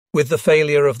With the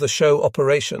failure of the show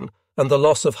operation and the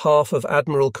loss of half of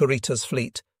Admiral Kurita's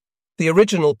fleet, the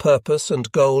original purpose and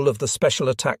goal of the Special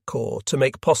Attack Corps to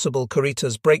make possible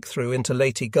Kurita's breakthrough into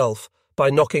Leyte Gulf by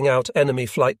knocking out enemy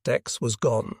flight decks was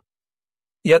gone.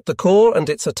 Yet the Corps and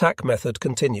its attack method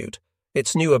continued.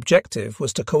 Its new objective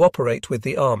was to cooperate with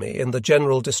the Army in the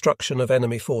general destruction of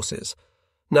enemy forces,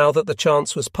 now that the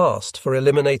chance was past for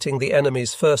eliminating the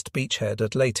enemy's first beachhead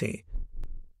at Leyte.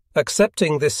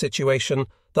 Accepting this situation,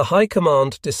 the High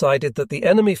Command decided that the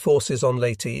enemy forces on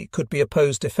Leyte could be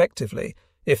opposed effectively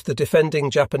if the defending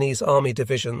Japanese Army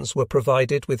divisions were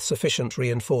provided with sufficient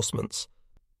reinforcements.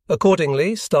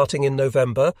 Accordingly, starting in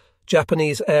November,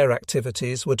 Japanese air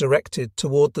activities were directed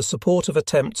toward the support of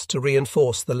attempts to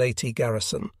reinforce the Leyte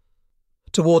garrison.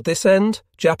 Toward this end,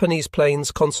 Japanese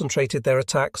planes concentrated their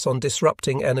attacks on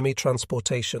disrupting enemy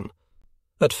transportation.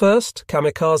 At first,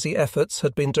 kamikaze efforts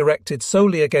had been directed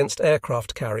solely against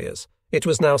aircraft carriers. It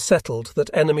was now settled that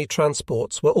enemy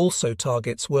transports were also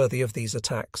targets worthy of these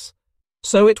attacks.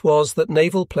 So it was that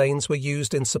naval planes were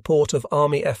used in support of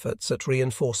Army efforts at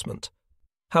reinforcement.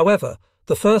 However,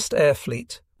 the First Air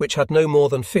Fleet, which had no more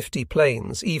than 50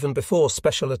 planes even before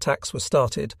special attacks were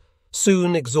started,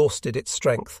 soon exhausted its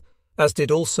strength, as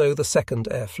did also the Second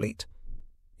Air Fleet.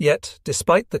 Yet,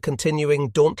 despite the continuing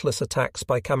dauntless attacks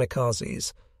by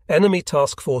kamikazes, enemy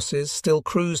task forces still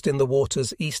cruised in the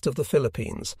waters east of the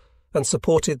Philippines and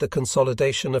supported the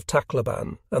consolidation of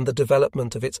Tacloban and the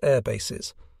development of its air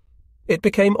bases. It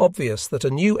became obvious that a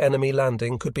new enemy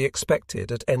landing could be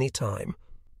expected at any time.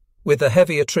 With the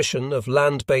heavy attrition of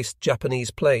land-based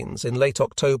Japanese planes in late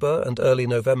October and early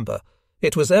November,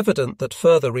 it was evident that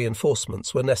further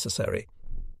reinforcements were necessary.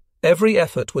 Every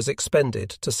effort was expended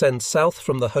to send south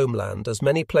from the homeland as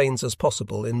many planes as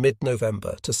possible in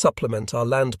mid-November to supplement our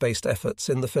land-based efforts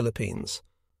in the Philippines.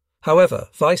 However,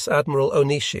 Vice Admiral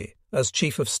Onishi, as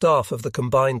Chief of Staff of the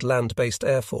Combined Land-Based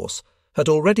Air Force, had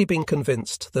already been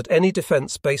convinced that any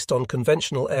defense based on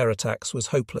conventional air attacks was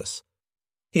hopeless.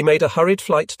 He made a hurried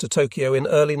flight to Tokyo in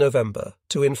early November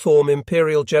to inform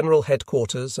Imperial General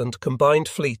Headquarters and Combined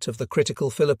Fleet of the critical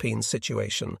Philippines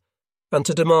situation, and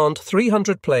to demand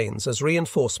 300 planes as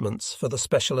reinforcements for the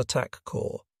Special Attack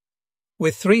Corps.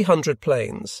 With 300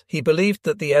 planes, he believed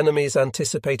that the enemy's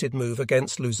anticipated move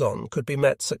against Luzon could be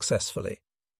met successfully.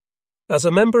 As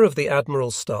a member of the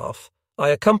Admiral's staff, I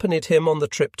accompanied him on the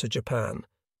trip to Japan.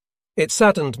 It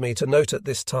saddened me to note at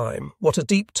this time what a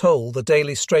deep toll the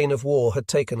daily strain of war had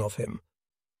taken of him.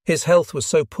 His health was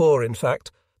so poor, in fact,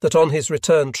 that on his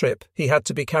return trip he had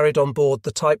to be carried on board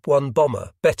the Type 1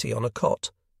 bomber, Betty, on a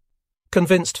cot.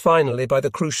 Convinced finally by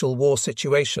the crucial war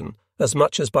situation, as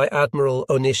much as by Admiral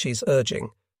Onishi's urging,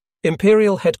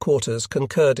 Imperial Headquarters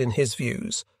concurred in his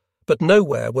views, but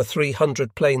nowhere were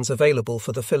 300 planes available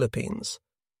for the Philippines.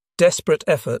 Desperate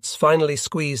efforts finally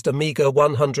squeezed a meager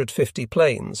 150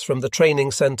 planes from the training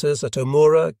centers at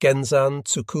Omura, Genzan,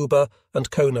 Tsukuba,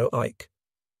 and Kono Ike.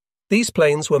 These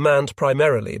planes were manned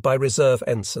primarily by reserve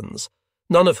ensigns,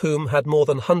 none of whom had more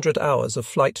than 100 hours of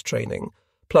flight training,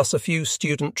 plus a few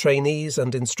student trainees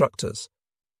and instructors.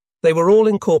 They were all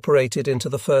incorporated into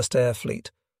the First Air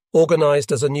Fleet,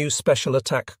 organized as a new Special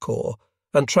Attack Corps,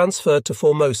 and transferred to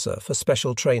Formosa for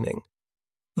special training.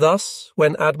 Thus,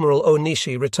 when Admiral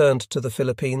Onishi returned to the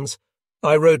Philippines,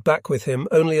 I rode back with him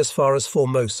only as far as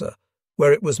Formosa,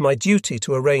 where it was my duty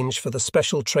to arrange for the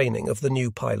special training of the new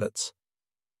pilots.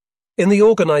 In the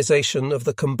organization of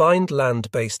the Combined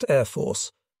Land-Based Air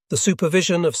Force, the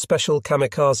supervision of special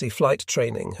kamikaze flight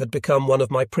training had become one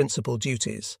of my principal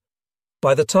duties.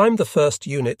 By the time the first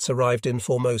units arrived in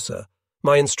Formosa,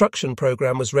 my instruction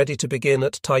program was ready to begin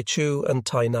at Taichu and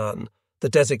Tainan, the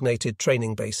designated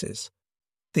training bases.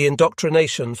 The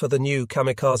indoctrination for the new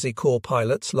Kamikaze Corps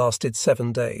pilots lasted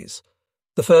 7 days.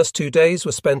 The first 2 days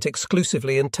were spent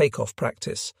exclusively in takeoff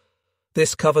practice.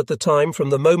 This covered the time from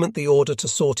the moment the order to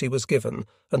sortie was given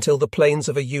until the planes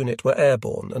of a unit were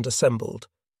airborne and assembled.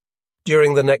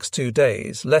 During the next 2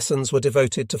 days, lessons were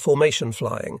devoted to formation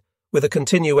flying, with a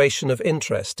continuation of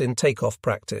interest in takeoff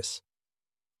practice.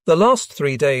 The last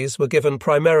 3 days were given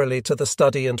primarily to the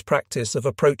study and practice of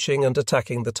approaching and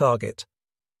attacking the target.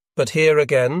 But here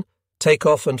again,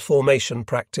 takeoff and formation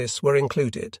practice were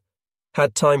included.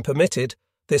 Had time permitted,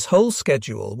 this whole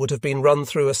schedule would have been run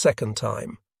through a second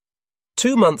time.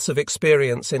 2 months of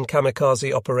experience in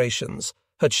kamikaze operations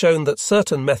had shown that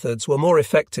certain methods were more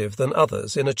effective than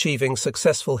others in achieving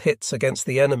successful hits against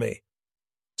the enemy.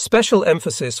 Special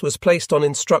emphasis was placed on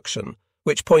instruction,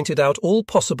 which pointed out all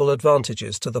possible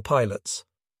advantages to the pilots.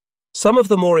 Some of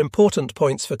the more important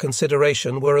points for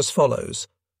consideration were as follows: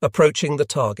 approaching the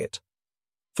target.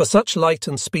 For such light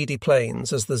and speedy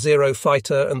planes as the Zero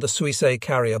fighter and the Suisse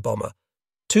carrier bomber,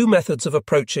 two methods of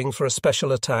approaching for a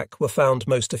special attack were found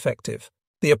most effective.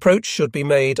 The approach should be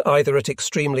made either at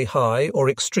extremely high or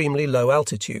extremely low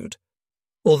altitude.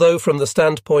 Although from the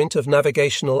standpoint of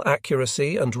navigational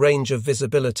accuracy and range of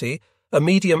visibility, a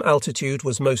medium altitude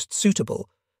was most suitable,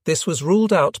 this was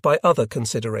ruled out by other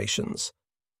considerations.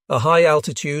 A high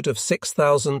altitude of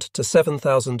 6,000 to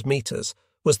 7,000 meters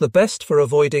was the best for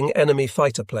avoiding enemy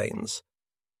fighter planes.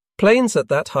 Planes at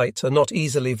that height are not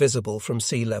easily visible from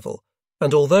sea level,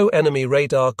 and although enemy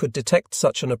radar could detect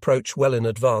such an approach well in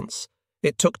advance,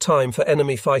 it took time for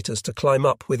enemy fighters to climb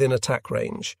up within attack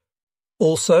range.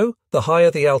 Also, the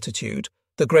higher the altitude,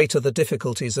 the greater the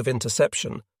difficulties of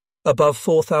interception. Above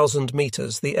 4,000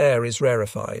 meters the air is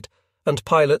rarefied, and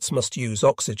pilots must use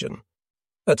oxygen.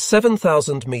 At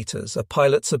 7,000 meters, a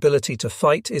pilot's ability to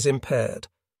fight is impaired,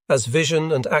 as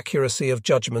vision and accuracy of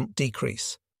judgment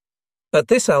decrease. At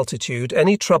this altitude,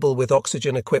 any trouble with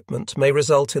oxygen equipment may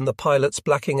result in the pilot's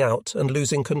blacking out and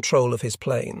losing control of his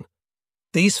plane.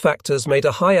 These factors made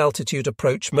a high-altitude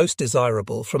approach most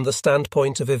desirable from the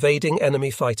standpoint of evading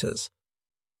enemy fighters.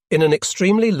 In an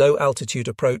extremely low-altitude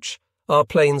approach, our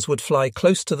planes would fly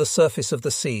close to the surface of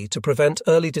the sea to prevent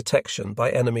early detection by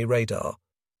enemy radar.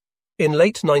 In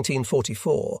late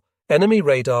 1944, enemy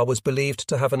radar was believed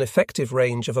to have an effective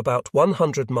range of about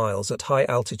 100 miles at high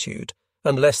altitude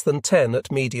and less than 10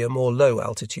 at medium or low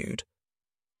altitude.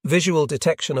 Visual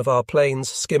detection of our planes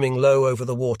skimming low over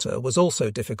the water was also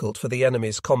difficult for the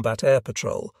enemy's combat air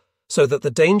patrol, so that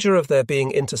the danger of their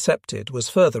being intercepted was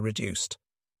further reduced.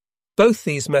 Both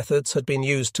these methods had been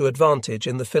used to advantage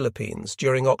in the Philippines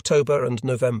during October and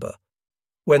November.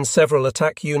 When several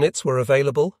attack units were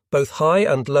available, both high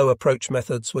and low approach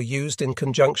methods were used in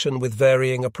conjunction with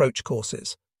varying approach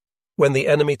courses. When the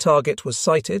enemy target was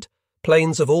sighted,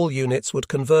 planes of all units would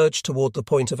converge toward the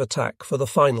point of attack for the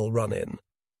final run-in.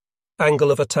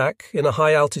 Angle of attack in a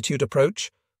high-altitude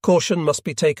approach, caution must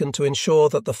be taken to ensure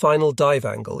that the final dive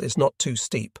angle is not too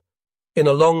steep. In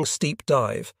a long, steep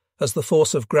dive, as the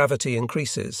force of gravity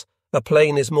increases, a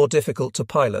plane is more difficult to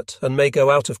pilot and may go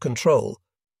out of control.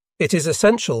 It is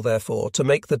essential, therefore, to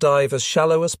make the dive as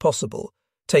shallow as possible,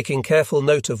 taking careful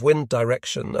note of wind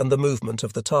direction and the movement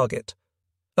of the target.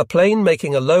 A plane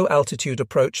making a low-altitude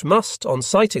approach must, on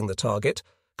sighting the target,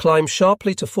 climb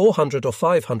sharply to 400 or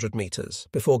 500 meters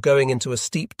before going into a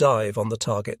steep dive on the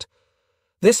target.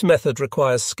 This method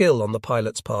requires skill on the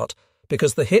pilot's part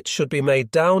because the hit should be made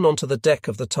down onto the deck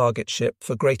of the target ship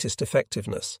for greatest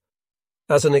effectiveness.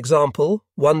 As an example,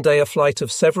 one day a flight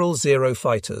of several Zero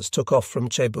fighters took off from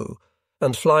Cebu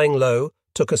and, flying low,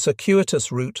 took a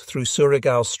circuitous route through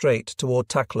Surigao Strait toward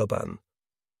Tacloban.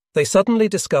 They suddenly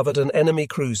discovered an enemy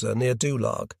cruiser near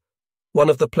Dulag. One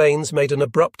of the planes made an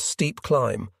abrupt steep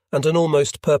climb and an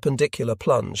almost perpendicular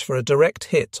plunge for a direct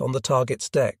hit on the target's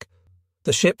deck.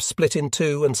 The ship split in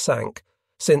two and sank.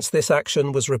 Since this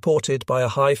action was reported by a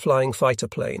high-flying fighter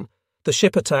plane, the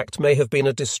ship attacked may have been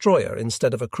a destroyer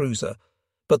instead of a cruiser,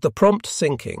 but the prompt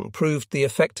sinking proved the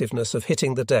effectiveness of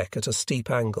hitting the deck at a steep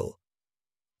angle.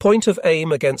 Point of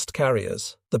aim against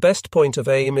carriers. The best point of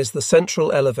aim is the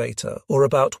central elevator, or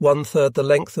about 1/3 the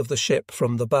length of the ship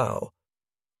from the bow.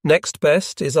 Next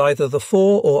best is either the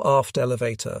fore or aft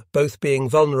elevator, both being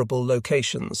vulnerable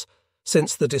locations,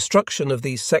 since the destruction of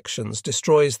these sections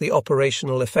destroys the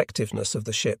operational effectiveness of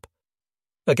the ship.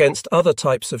 Against other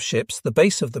types of ships, the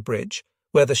base of the bridge,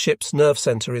 where the ship's nerve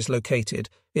center is located,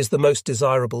 is the most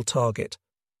desirable target.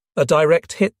 A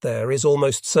direct hit there is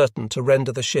almost certain to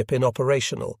render the ship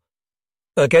inoperational.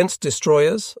 Against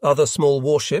destroyers, other small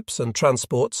warships and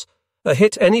transports, a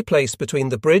hit any place between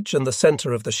the bridge and the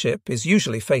center of the ship is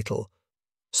usually fatal.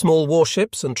 Small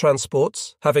warships and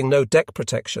transports, having no deck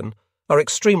protection, are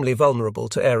extremely vulnerable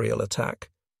to aerial attack.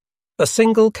 A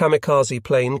single kamikaze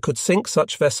plane could sink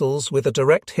such vessels with a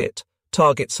direct hit,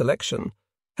 target selection.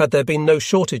 Had there been no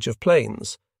shortage of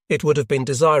planes, it would have been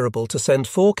desirable to send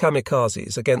 4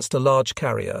 kamikazes against a large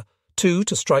carrier, 2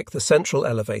 to strike the central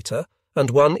elevator, and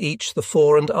 1 each the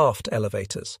fore and aft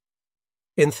elevators.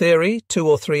 In theory, 2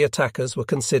 or 3 attackers were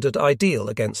considered ideal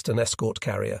against an escort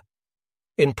carrier.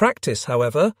 In practice,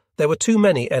 however, there were too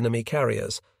many enemy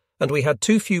carriers, and we had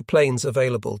too few planes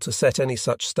available to set any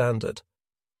such standard.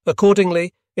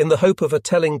 Accordingly, in the hope of a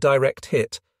telling direct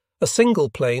hit, a single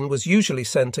plane was usually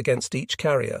sent against each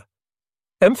carrier.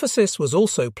 Emphasis was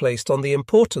also placed on the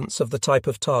importance of the type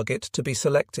of target to be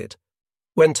selected.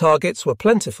 When targets were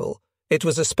plentiful, it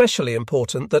was especially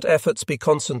important that efforts be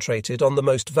concentrated on the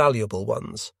most valuable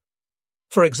ones.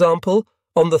 For example,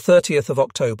 on the 30th of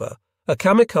October, a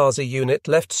kamikaze unit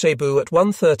left Cebu at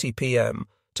 1:30 p.m.,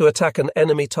 to attack an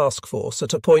enemy task force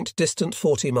at a point distant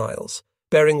 40 miles,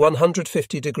 bearing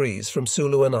 150 degrees from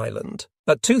Suluan Island.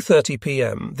 At 2:30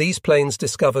 p.m., these planes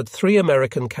discovered 3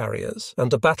 American carriers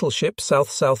and a battleship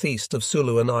south-southeast of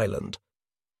Suluan Island.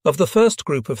 Of the first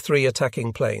group of 3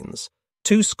 attacking planes,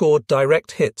 2 scored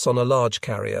direct hits on a large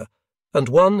carrier, and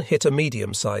 1 hit a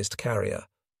medium-sized carrier.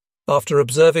 After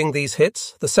observing these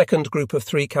hits, the second group of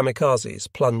 3 kamikazes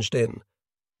plunged in.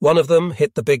 One of them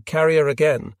hit the big carrier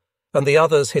again, and the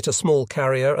others hit a small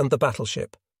carrier and the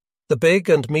battleship. The big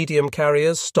and medium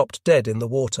carriers stopped dead in the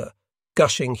water,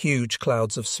 gushing huge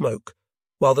clouds of smoke,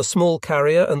 while the small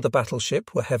carrier and the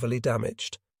battleship were heavily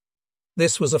damaged.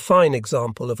 This was a fine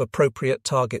example of appropriate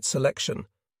target selection.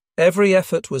 Every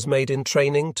effort was made in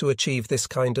training to achieve this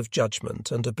kind of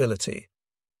judgment and ability.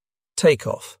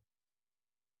 Takeoff.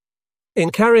 In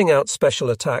carrying out special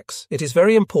attacks, it is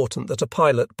very important that a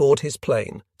pilot board his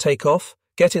plane, take off,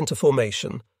 get into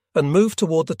formation, and move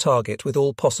toward the target with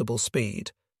all possible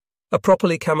speed. A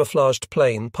properly camouflaged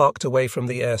plane parked away from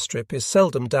the airstrip is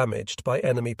seldom damaged by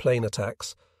enemy plane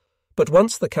attacks, but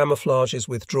once the camouflage is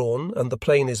withdrawn and the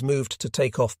plane is moved to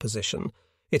take-off position,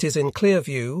 it is in clear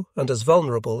view and as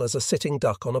vulnerable as a sitting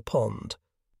duck on a pond.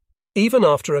 Even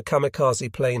after a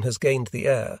kamikaze plane has gained the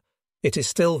air, it is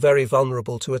still very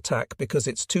vulnerable to attack because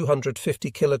its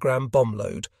 250-kilogram bomb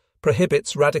load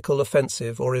prohibits radical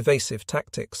offensive or evasive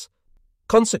tactics.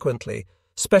 Consequently,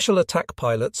 special attack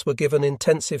pilots were given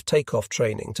intensive takeoff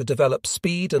training to develop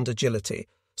speed and agility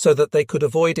so that they could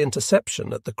avoid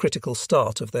interception at the critical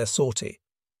start of their sortie.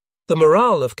 The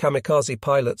morale of kamikaze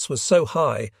pilots was so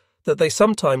high that they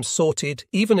sometimes sortied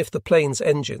even if the plane's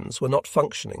engines were not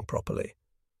functioning properly.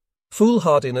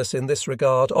 Foolhardiness in this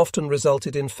regard often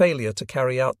resulted in failure to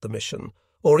carry out the mission,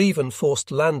 or even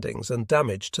forced landings and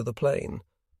damage to the plane.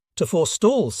 To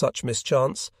forestall such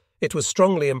mischance, it was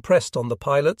strongly impressed on the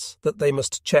pilots that they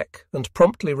must check and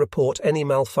promptly report any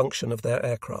malfunction of their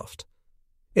aircraft.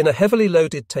 In a heavily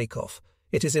loaded takeoff,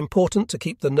 it is important to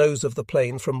keep the nose of the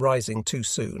plane from rising too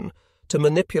soon, to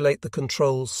manipulate the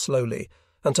controls slowly,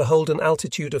 and to hold an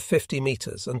altitude of 50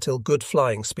 meters until good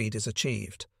flying speed is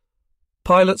achieved.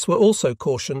 Pilots were also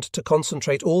cautioned to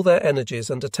concentrate all their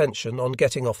energies and attention on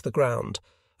getting off the ground,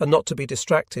 and not to be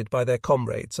distracted by their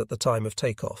comrades at the time of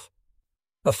takeoff.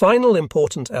 A final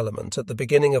important element at the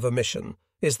beginning of a mission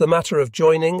is the matter of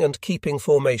joining and keeping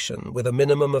formation with a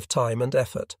minimum of time and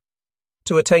effort.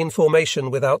 To attain formation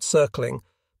without circling,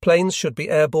 planes should be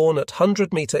airborne at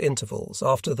 100-meter intervals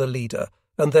after the leader,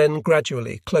 and then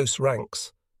gradually close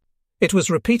ranks. It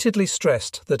was repeatedly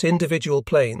stressed that individual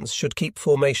planes should keep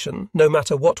formation no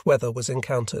matter what weather was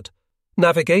encountered.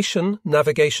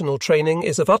 Navigational training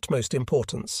is of utmost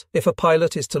importance if a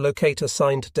pilot is to locate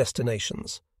assigned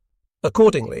destinations.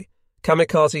 Accordingly,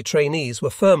 kamikaze trainees were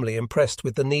firmly impressed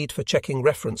with the need for checking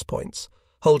reference points,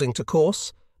 holding to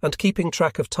course, and keeping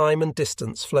track of time and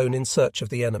distance flown in search of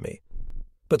the enemy.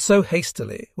 But so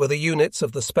hastily were the units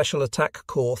of the Special Attack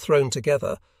Corps thrown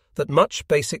together that much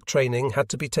basic training had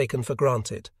to be taken for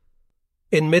granted.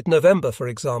 In mid-November, for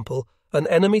example, an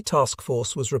enemy task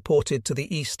force was reported to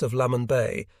the east of Lamon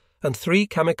Bay, and 3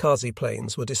 kamikaze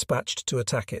planes were dispatched to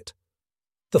attack it.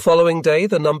 The following day,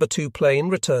 the No. 2 plane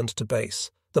returned to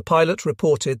base. The pilot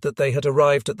reported that they had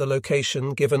arrived at the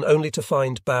location given only to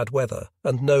find bad weather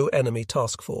and no enemy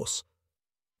task force.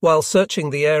 While searching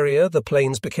the area, the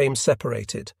planes became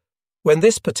separated. When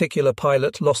this particular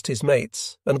pilot lost his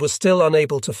mates and was still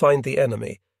unable to find the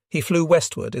enemy, he flew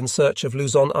westward in search of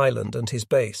Luzon Island and his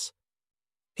base.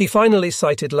 He finally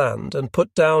sighted land and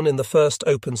put down in the first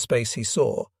open space he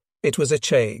saw. It was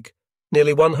Echague,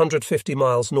 nearly 150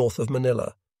 miles north of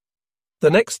Manila. The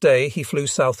next day he flew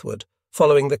southward,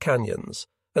 following the canyons,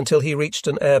 until he reached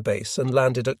an airbase and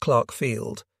landed at Clark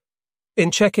Field.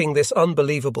 In checking this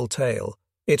unbelievable tale,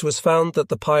 it was found that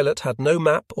the pilot had no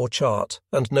map or chart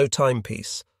and no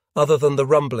timepiece, other than the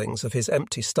rumblings of his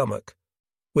empty stomach.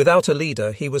 Without a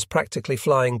leader, he was practically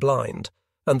flying blind,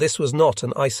 and this was not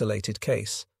an isolated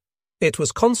case. It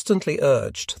was constantly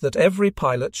urged that every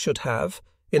pilot should have,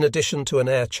 in addition to an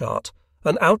air chart,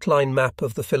 an outline map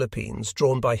of the Philippines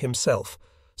drawn by himself,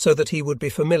 so that he would be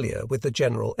familiar with the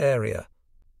general area.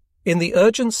 In the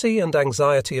urgency and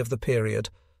anxiety of the period,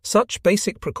 such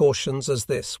basic precautions as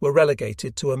this were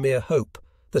relegated to a mere hope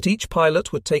that each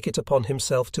pilot would take it upon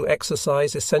himself to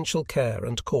exercise essential care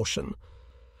and caution.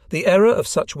 The error of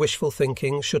such wishful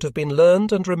thinking should have been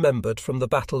learned and remembered from the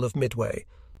Battle of Midway.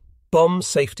 Bomb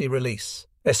safety release.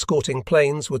 Escorting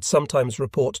planes would sometimes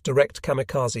report direct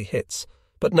kamikaze hits,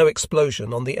 but no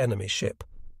explosion on the enemy ship.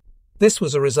 This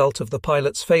was a result of the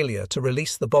pilot's failure to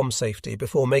release the bomb safety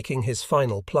before making his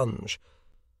final plunge.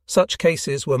 Such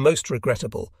cases were most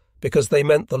regrettable because they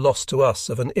meant the loss to us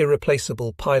of an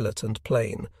irreplaceable pilot and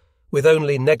plane, with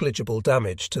only negligible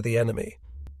damage to the enemy.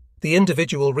 The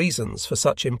individual reasons for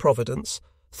such improvidence,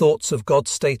 thoughts of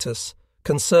God's status,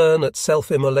 concern at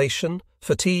self-immolation,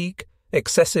 fatigue,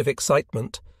 excessive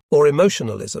excitement, or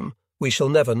emotionalism, we shall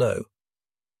never know.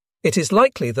 It is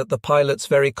likely that the pilot's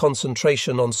very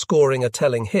concentration on scoring a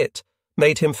telling hit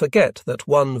made him forget that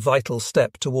one vital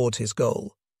step toward his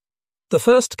goal. The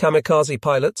first kamikaze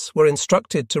pilots were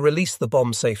instructed to release the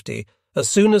bomb safety as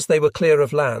soon as they were clear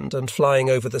of land and flying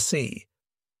over the sea.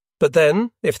 But then,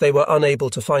 if they were unable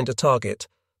to find a target,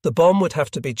 the bomb would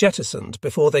have to be jettisoned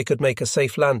before they could make a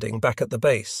safe landing back at the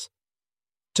base.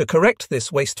 To correct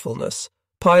this wastefulness,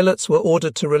 pilots were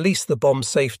ordered to release the bomb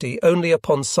safety only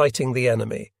upon sighting the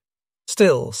enemy.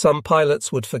 Still, some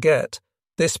pilots would forget.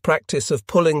 This practice of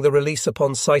pulling the release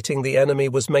upon sighting the enemy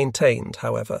was maintained,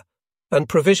 however, and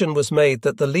provision was made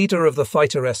that the leader of the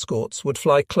fighter escorts would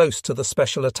fly close to the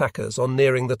special attackers on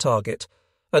nearing the target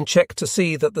and check to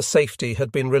see that the safety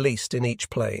had been released in each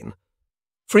plane.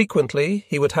 Frequently,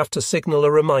 he would have to signal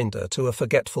a reminder to a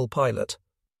forgetful pilot.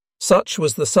 Such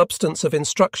was the substance of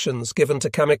instructions given to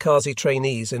kamikaze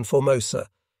trainees in Formosa,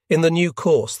 in the new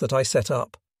course that I set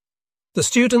up. The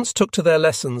students took to their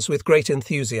lessons with great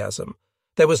enthusiasm.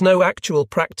 There was no actual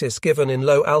practice given in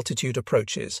low-altitude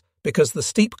approaches, because the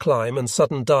steep climb and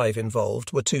sudden dive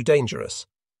involved were too dangerous.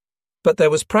 But there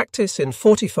was practice in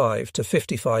 45 to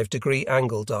 55-degree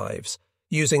angle dives,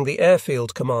 using the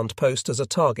airfield command post as a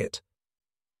target.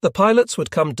 The pilots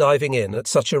would come diving in at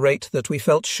such a rate that we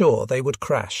felt sure they would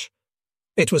crash.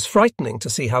 It was frightening to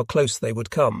see how close they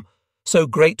would come, so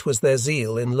great was their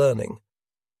zeal in learning.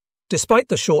 Despite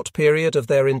the short period of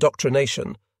their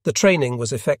indoctrination, the training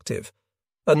was effective,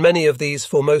 and many of these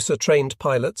Formosa-trained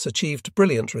pilots achieved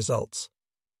brilliant results.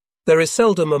 There is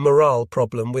seldom a morale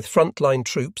problem with frontline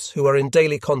troops who are in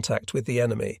daily contact with the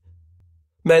enemy.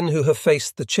 Men who have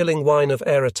faced the chilling whine of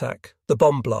air attack, the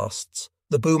bomb blasts,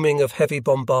 the booming of heavy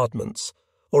bombardments,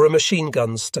 or a machine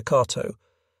gun's staccato,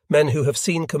 men who have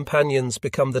seen companions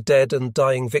become the dead and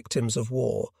dying victims of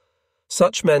war.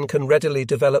 Such men can readily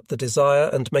develop the desire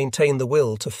and maintain the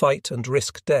will to fight and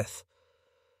risk death.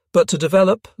 But to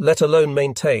develop, let alone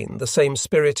maintain, the same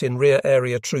spirit in rear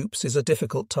area troops is a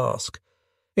difficult task.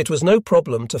 It was no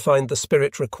problem to find the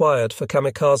spirit required for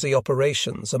kamikaze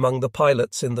operations among the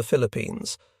pilots in the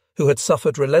Philippines, who had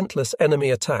suffered relentless enemy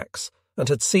attacks and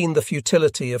had seen the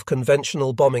futility of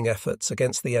conventional bombing efforts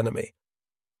against the enemy.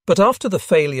 But after the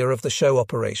failure of the show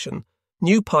operation,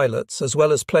 new pilots as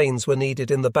well as planes were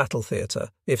needed in the battle theatre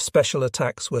if special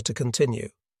attacks were to continue.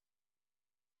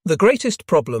 The greatest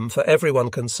problem for everyone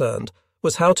concerned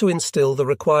was how to instill the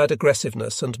required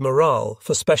aggressiveness and morale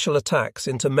for special attacks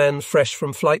into men fresh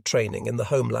from flight training in the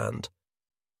homeland.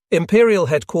 Imperial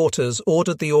Headquarters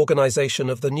ordered the organization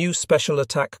of the new Special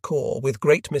Attack Corps with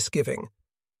great misgiving.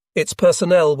 Its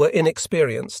personnel were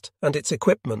inexperienced and its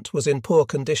equipment was in poor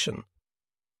condition.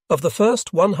 Of the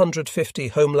first 150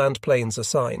 homeland planes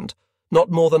assigned, not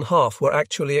more than half were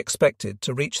actually expected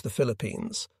to reach the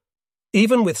Philippines.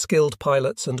 Even with skilled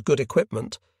pilots and good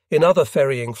equipment, in other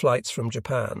ferrying flights from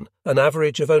Japan, an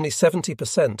average of only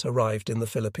 70% arrived in the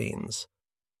Philippines.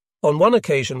 On one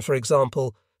occasion, for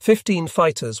example, 15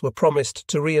 fighters were promised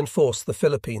to reinforce the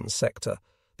Philippines sector.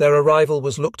 Their arrival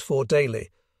was looked for daily,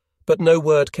 but no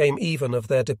word came even of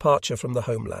their departure from the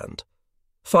homeland.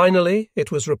 Finally,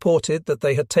 it was reported that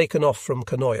they had taken off from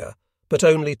Kanoya, but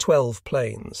only 12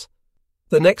 planes.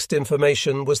 The next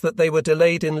information was that they were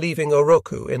delayed in leaving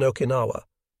Oroku in Okinawa.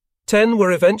 10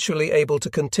 were eventually able to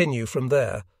continue from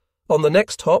there. On the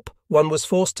next hop, one was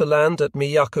forced to land at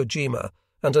Miyako-jima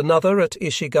and another at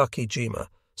Ishigaki-jima,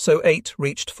 so 8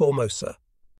 reached Formosa.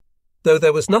 Though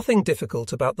there was nothing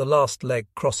difficult about the last leg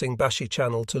crossing Bashi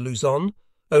Channel to Luzon,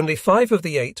 only 5 of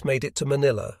the 8 made it to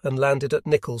Manila and landed at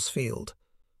Nichols Field.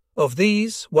 Of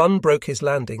these, 1 broke his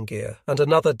landing gear and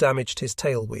another damaged his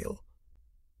tail wheel.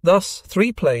 Thus,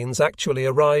 3 planes actually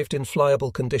arrived in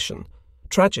flyable condition.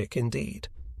 Tragic indeed.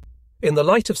 In the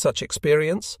light of such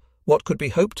experience, what could be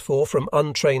hoped for from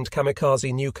untrained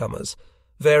kamikaze newcomers,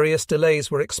 various delays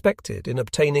were expected in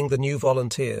obtaining the new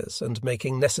volunteers and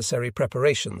making necessary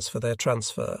preparations for their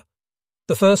transfer.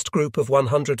 The first group of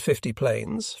 150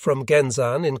 planes, from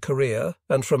Genzan in Korea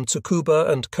and from Tsukuba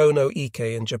and Kono Ike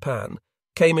in Japan,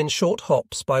 came in short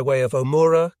hops by way of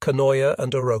Omura, Kanoya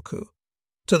and Oroku.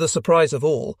 To the surprise of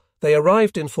all, they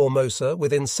arrived in Formosa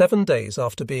within 7 days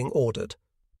after being ordered.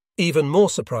 Even more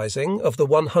surprising, of the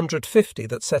 150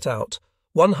 that set out,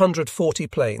 140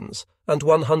 planes and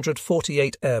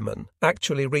 148 airmen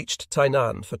actually reached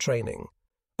Tainan for training.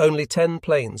 only 10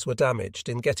 planes were damaged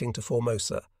in getting to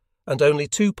Formosa, and only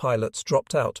 2 pilots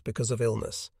dropped out because of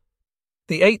illness.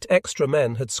 The 8 extra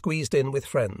men had squeezed in with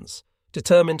friends,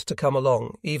 determined to come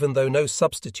along even though no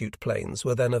substitute planes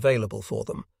were then available for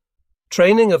them.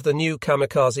 Training of the new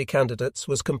kamikaze candidates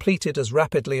was completed as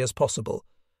rapidly as possible,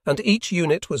 and each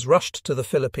unit was rushed to the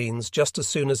Philippines just as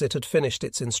soon as it had finished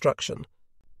its instruction.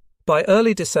 By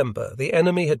early December, the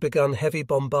enemy had begun heavy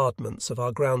bombardments of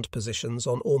our ground positions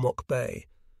on Ormoc Bay,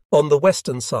 on the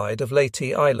western side of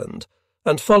Leyte Island,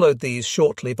 and followed these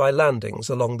shortly by landings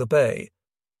along the bay.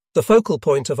 The focal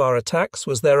point of our attacks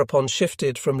was thereupon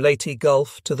shifted from Leyte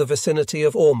Gulf to the vicinity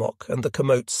of Ormoc and the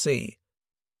Comotes Sea.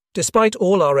 Despite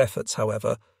all our efforts,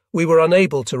 however, we were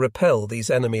unable to repel these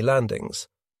enemy landings,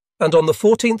 and on the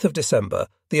 14th of December,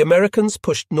 the Americans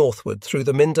pushed northward through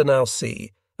the Mindanao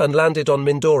Sea and landed on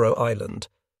Mindoro Island,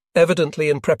 evidently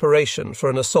in preparation for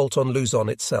an assault on Luzon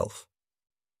itself.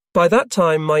 By that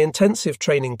time, my intensive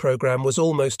training program was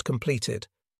almost completed.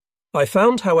 I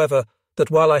found, however,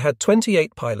 that while I had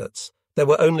 28 pilots, there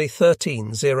were only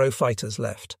 13 Zero fighters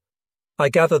left. I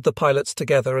gathered the pilots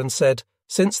together and said,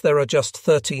 since there are just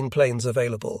 13 planes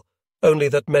available, only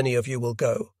that many of you will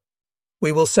go.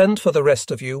 We will send for the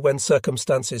rest of you when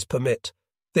circumstances permit.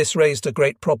 This raised a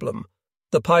great problem.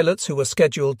 The pilots who were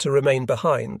scheduled to remain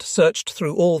behind searched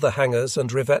through all the hangars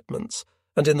and revetments,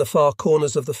 and in the far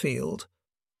corners of the field.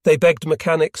 They begged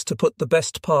mechanics to put the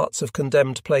best parts of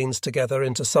condemned planes together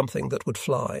into something that would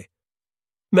fly.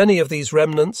 Many of these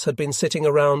remnants had been sitting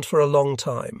around for a long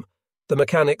time. The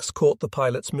mechanics caught the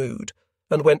pilots' mood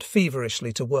and went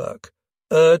feverishly to work,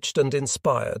 urged and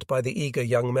inspired by the eager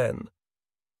young men.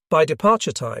 By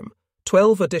departure time,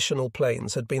 12 additional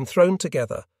planes had been thrown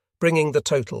together, bringing the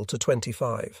total to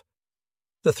 25.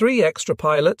 The 3 extra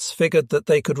pilots figured that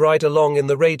they could ride along in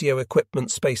the radio equipment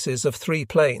spaces of 3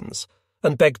 planes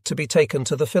and begged to be taken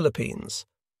to the Philippines.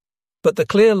 But the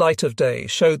clear light of day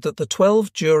showed that the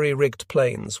 12 jury-rigged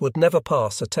planes would never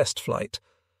pass a test flight,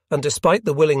 and despite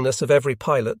the willingness of every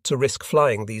pilot to risk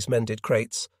flying these mended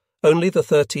crates, only the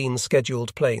 13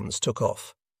 scheduled planes took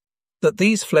off. That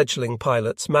these fledgling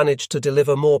pilots managed to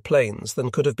deliver more planes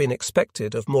than could have been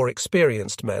expected of more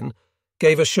experienced men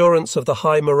gave assurance of the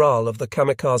high morale of the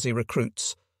kamikaze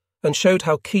recruits and showed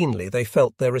how keenly they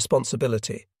felt their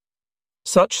responsibility.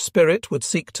 Such spirit would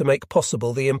seek to make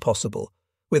possible the impossible.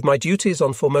 With my duties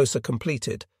on Formosa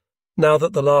completed, now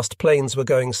that the last planes were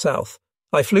going south,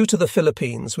 I flew to the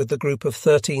Philippines with the group of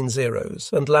 13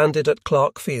 Zeros and landed at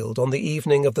Clark Field on the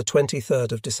evening of the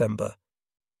 23rd of December.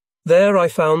 There I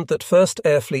found that 1st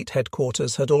Air Fleet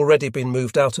headquarters had already been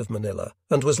moved out of Manila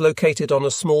and was located on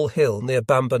a small hill near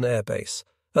Bamban Air Base,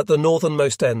 at the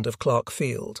northernmost end of Clark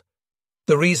Field.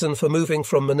 The reason for moving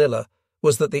from Manila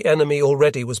was that the enemy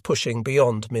already was pushing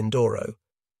beyond Mindoro.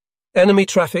 Enemy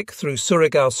traffic through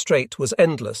Surigao Strait was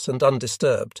endless and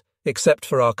undisturbed, except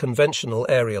for our conventional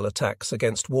aerial attacks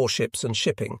against warships and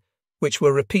shipping, which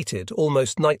were repeated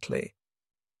almost nightly.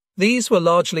 These were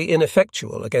largely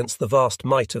ineffectual against the vast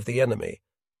might of the enemy,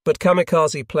 but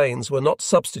kamikaze planes were not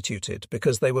substituted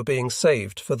because they were being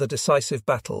saved for the decisive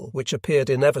battle which appeared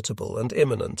inevitable and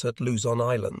imminent at Luzon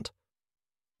Island.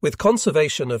 With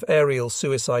conservation of aerial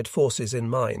suicide forces in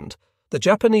mind, the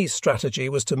Japanese strategy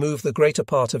was to move the greater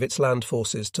part of its land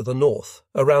forces to the north,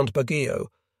 around Baguio,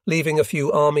 leaving a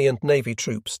few Army and Navy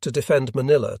troops to defend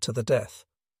Manila to the death.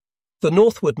 The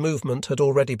northward movement had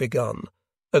already begun.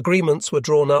 Agreements were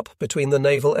drawn up between the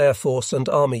Naval Air Force and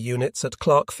Army units at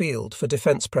Clark Field for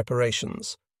defence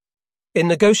preparations. In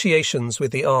negotiations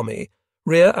with the Army,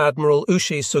 Rear Admiral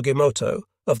Ushi Sugimoto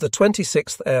of the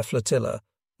 26th Air Flotilla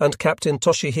and Captain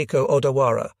Toshihiko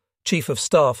Odawara, Chief of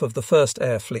Staff of the 1st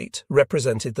Air Fleet,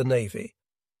 represented the Navy.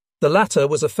 The latter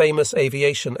was a famous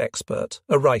aviation expert,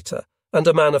 a writer, and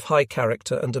a man of high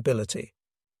character and ability.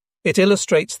 It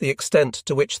illustrates the extent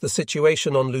to which the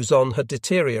situation on Luzon had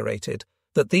deteriorated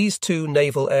that these 2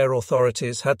 naval air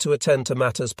authorities had to attend to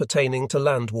matters pertaining to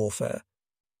land warfare.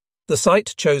 The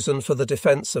site chosen for the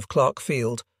defence of Clark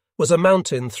Field was a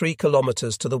mountain 3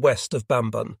 kilometres to the west of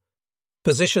Bamban.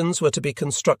 Positions were to be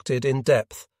constructed in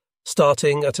depth,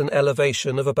 starting at an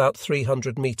elevation of about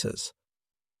 300 metres.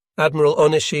 Admiral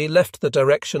Onishi left the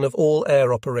direction of all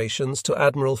air operations to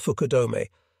Admiral Fukudome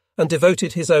and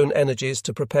devoted his own energies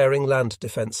to preparing land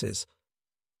defences.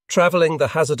 Travelling the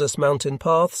hazardous mountain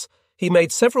paths, he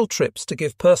made several trips to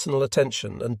give personal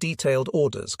attention and detailed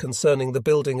orders concerning the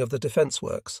building of the defence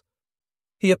works.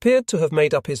 He appeared to have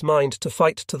made up his mind to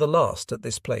fight to the last at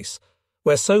this place,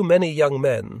 where so many young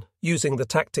men, using the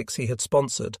tactics he had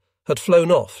sponsored, had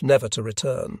flown off never to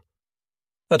return.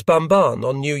 At Bamban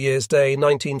on New Year's Day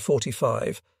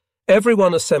 1945,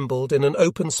 Everyone assembled in an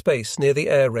open space near the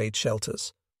air raid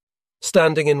shelters.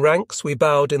 Standing in ranks, we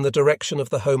bowed in the direction of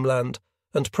the homeland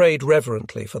and prayed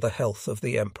reverently for the health of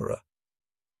the Emperor.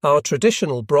 Our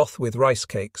traditional broth with rice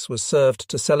cakes was served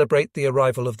to celebrate the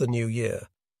arrival of the new year.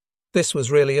 This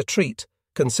was really a treat,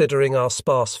 considering our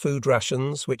sparse food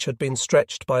rations, which had been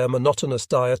stretched by a monotonous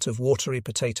diet of watery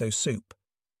potato soup.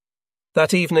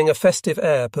 That evening a festive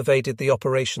air pervaded the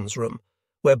operations room,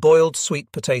 where boiled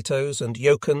sweet potatoes and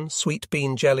yokan sweet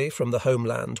bean jelly from the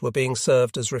homeland were being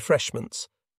served as refreshments.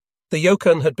 The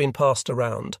yokan had been passed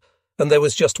around, and there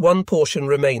was just one portion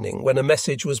remaining when a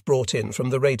message was brought in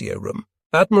from the radio room.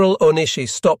 Admiral Onishi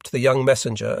stopped the young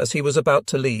messenger as he was about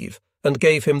to leave and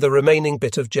gave him the remaining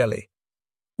bit of jelly.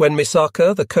 When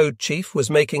Misaka, the code chief, was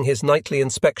making his nightly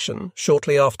inspection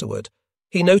shortly afterward,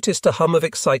 he noticed a hum of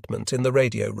excitement in the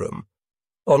radio room.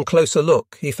 On closer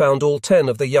look, he found all 10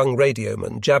 of the young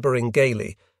radiomen jabbering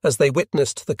gaily as they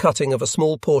witnessed the cutting of a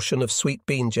small portion of sweet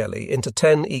bean jelly into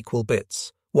 10 equal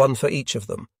bits, one for each of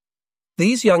them.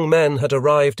 These young men had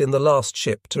arrived in the last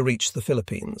ship to reach the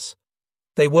Philippines.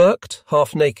 They worked,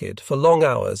 half naked, for long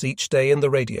hours each day in the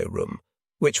radio room,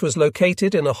 which was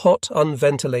located in a hot,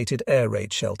 unventilated air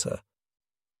raid shelter.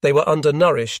 They were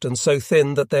undernourished and so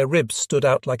thin that their ribs stood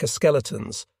out like a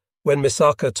skeleton's. When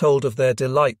Misaka told of their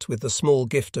delight with the small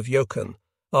gift of yokan,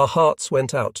 our hearts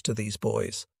went out to these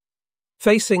boys.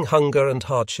 Facing hunger and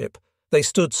hardship, they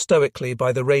stood stoically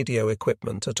by the radio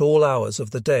equipment at all hours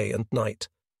of the day and night.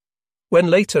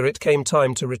 When later it came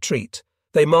time to retreat,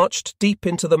 they marched deep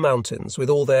into the mountains with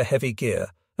all their heavy gear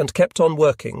and kept on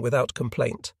working without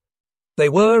complaint. They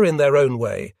were, in their own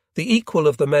way, the equal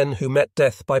of the men who met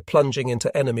death by plunging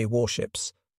into enemy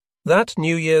warships. That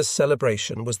New Year's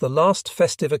celebration was the last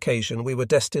festive occasion we were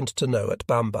destined to know at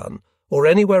Bamban or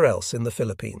anywhere else in the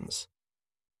Philippines.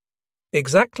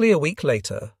 Exactly a week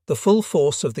later, the full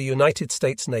force of the United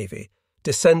States Navy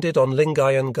descended on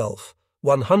Lingayen Gulf,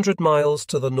 100 miles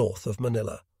to the north of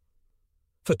Manila.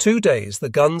 For 2 days, the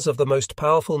guns of the most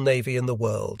powerful navy in the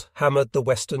world hammered the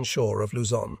western shore of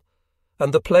Luzon,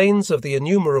 and the planes of the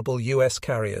innumerable U.S.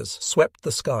 carriers swept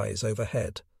the skies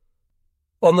overhead.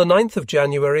 On the 9th of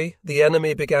January, the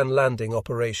enemy began landing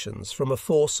operations from a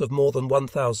force of more than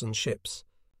 1,000 ships.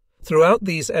 Throughout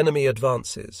these enemy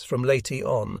advances, from Leyte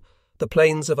on, the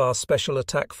planes of our Special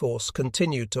Attack Force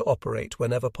continued to operate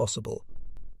whenever possible.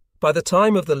 By the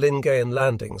time of the Lingayen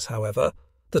landings, however,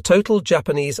 the total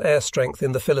Japanese air strength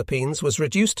in the Philippines was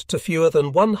reduced to fewer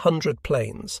than 100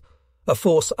 planes, a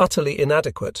force utterly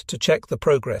inadequate to check the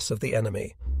progress of the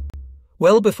enemy.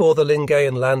 Well before the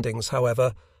Lingayen landings,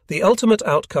 however, the ultimate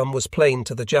outcome was plain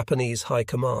to the Japanese High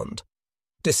Command.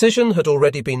 Decision had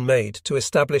already been made to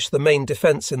establish the main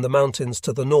defense in the mountains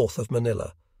to the north of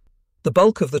Manila. The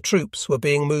bulk of the troops were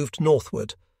being moved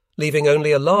northward, leaving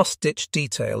only a last-ditch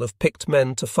detail of picked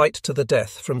men to fight to the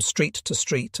death from street to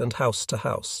street and house to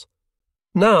house.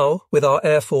 Now, with our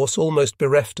Air Force almost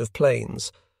bereft of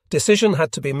planes, decision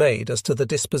had to be made as to the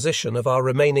disposition of our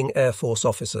remaining Air Force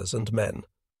officers and men.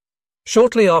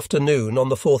 Shortly after noon on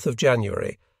the 4th of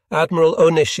January, Admiral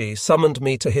Onishi summoned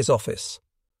me to his office.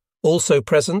 Also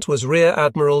present was Rear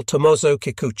Admiral Tomozo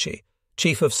Kikuchi,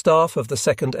 Chief of Staff of the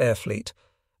 2nd Air Fleet.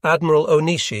 Admiral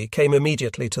Onishi came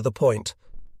immediately to the point.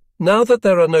 Now that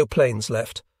there are no planes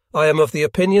left, I am of the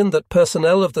opinion that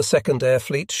personnel of the 2nd Air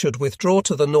Fleet should withdraw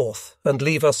to the north and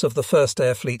leave us of the 1st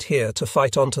Air Fleet here to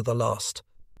fight on to the last.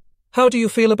 How do you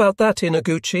feel about that,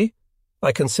 Inaguchi?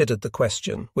 I considered the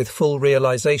question with full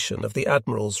realization of the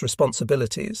Admiral's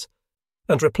responsibilities,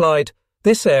 and replied,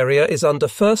 "This area is under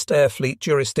 1st Air Fleet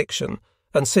jurisdiction,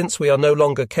 and since we are no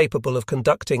longer capable of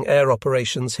conducting air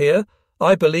operations here,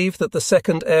 I believe that the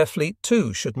 2nd Air Fleet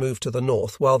too should move to the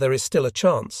north while there is still a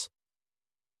chance."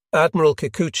 Admiral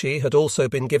Kikuchi had also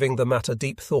been giving the matter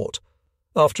deep thought.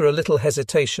 After a little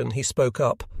hesitation, he spoke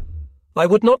up. "I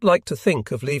would not like to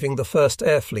think of leaving the 1st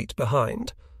Air Fleet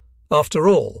behind. After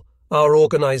all, our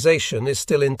organization is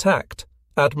still intact."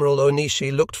 Admiral Onishi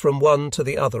looked from one to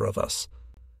the other of us.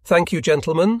 "Thank you,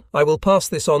 gentlemen. I will pass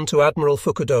this on to Admiral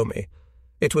Fukudomi."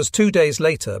 It was 2 days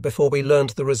later before we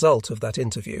learned the result of that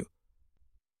interview.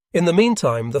 In the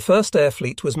meantime, the 1st Air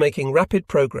Fleet was making rapid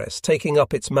progress, taking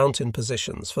up its mountain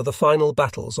positions for the final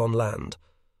battles on land.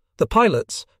 The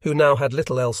pilots, who now had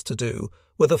little else to do,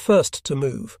 were the first to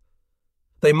move.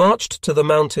 They marched to the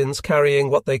mountains carrying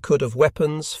what they could of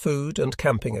weapons, food, and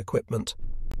camping equipment.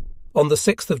 On the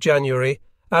 6th of January,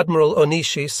 Admiral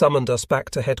Onishi summoned us back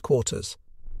to headquarters.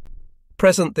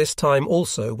 Present this time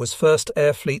also was 1st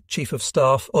Air Fleet Chief of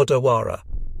Staff Odawara.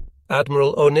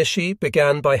 Admiral Onishi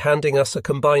began by handing us a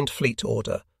combined fleet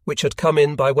order, which had come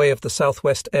in by way of the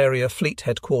Southwest Area Fleet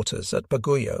Headquarters at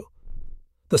Baguio.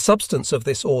 The substance of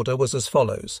this order was as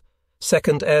follows.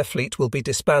 2nd Air Fleet will be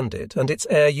disbanded and its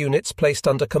air units placed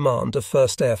under command of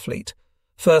 1st Air Fleet.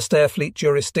 1st Air Fleet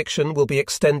jurisdiction will be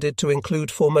extended to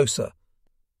include Formosa.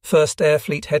 1st Air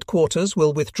Fleet headquarters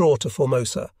will withdraw to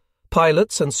Formosa.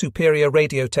 Pilots and superior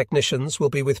radio technicians will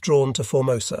be withdrawn to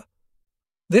Formosa.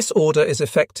 This order is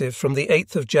effective from the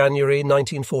 8th of January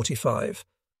 1945.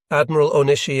 Admiral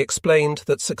Onishi explained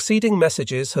that succeeding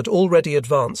messages had already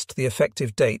advanced the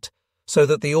effective date, so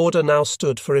that the order now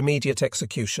stood for immediate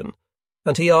execution,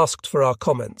 and he asked for our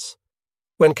comments.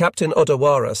 When Captain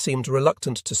Odawara seemed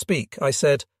reluctant to speak, I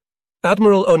said,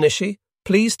 "Admiral Onishi,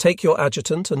 please take your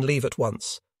adjutant and leave at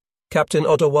once. Captain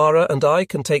Odawara and I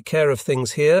can take care of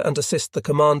things here and assist the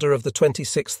commander of the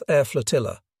 26th Air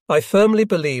Flotilla." I firmly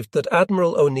believed that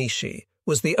Admiral Onishi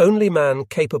was the only man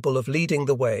capable of leading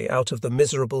the way out of the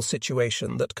miserable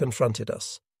situation that confronted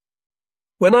us.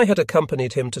 When I had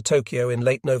accompanied him to Tokyo in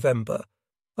late November,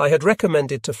 I had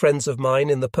recommended to friends of mine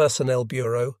in the Personnel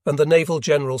Bureau and the Naval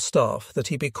General Staff that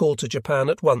he be called to Japan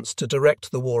at once to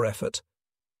direct the war effort.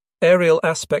 Aerial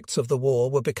aspects of the war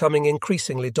were becoming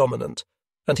increasingly dominant,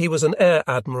 and he was an air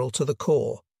admiral to the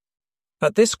core.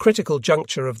 At this critical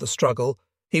juncture of the struggle,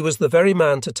 he was the very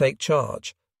man to take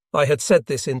charge. I had said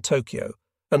this in Tokyo,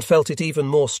 and felt it even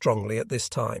more strongly at this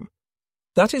time.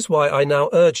 That is why I now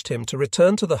urged him to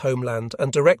return to the homeland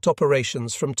and direct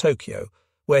operations from Tokyo,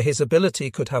 where his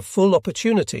ability could have full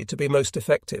opportunity to be most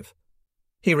effective.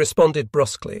 He responded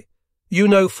brusquely, "You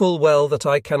know full well that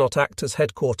I cannot act as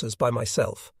headquarters by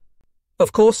myself."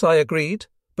 Of course I agreed,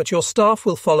 but your staff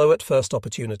will follow at first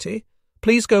opportunity.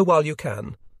 Please go while you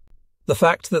can. The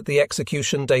fact that the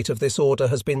execution date of this order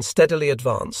has been steadily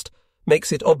advanced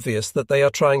makes it obvious that they are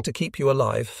trying to keep you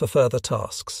alive for further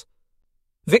tasks.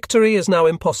 Victory is now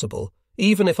impossible,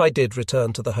 even if I did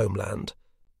return to the homeland.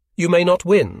 You may not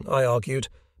win, I argued,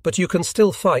 but you can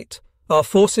still fight. Our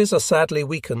forces are sadly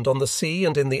weakened on the sea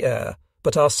and in the air,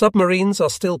 but our submarines are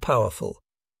still powerful.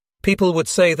 People would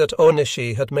say that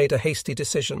Onishi had made a hasty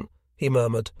decision, he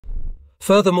murmured.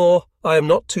 Furthermore, I am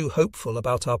not too hopeful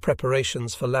about our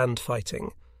preparations for land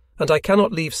fighting, and I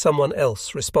cannot leave someone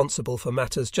else responsible for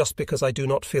matters just because I do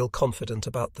not feel confident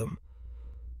about them.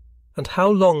 And how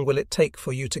long will it take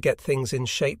for you to get things in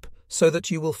shape so that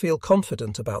you will feel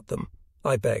confident about them?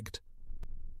 I begged.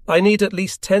 I need at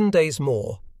least 10 days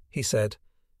more, he said.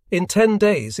 In 10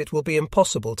 days it will be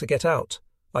impossible to get out,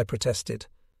 I protested.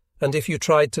 And if you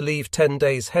tried to leave 10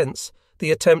 days hence,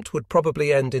 the attempt would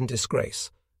probably end in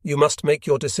disgrace. You must make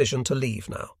your decision to leave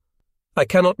now. I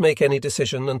cannot make any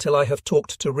decision until I have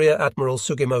talked to Rear Admiral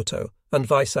Sugimoto and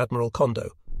Vice Admiral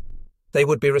Kondo. They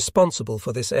would be responsible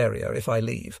for this area if I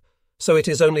leave, so it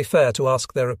is only fair to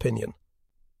ask their opinion.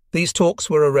 These talks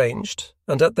were arranged,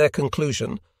 and at their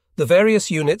conclusion, the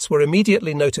various units were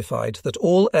immediately notified that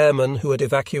all airmen who had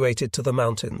evacuated to the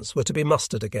mountains were to be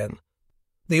mustered again.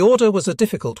 The order was a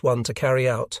difficult one to carry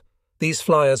out. These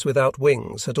flyers without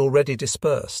wings had already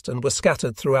dispersed and were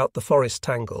scattered throughout the forest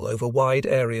tangle over wide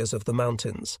areas of the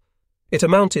mountains. It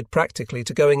amounted practically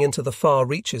to going into the far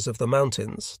reaches of the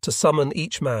mountains to summon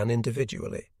each man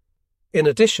individually. In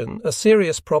addition, a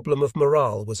serious problem of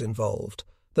morale was involved.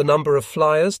 The number of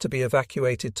flyers to be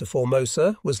evacuated to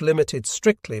Formosa was limited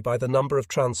strictly by the number of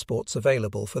transports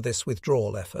available for this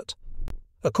withdrawal effort.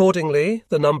 Accordingly,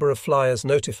 the number of flyers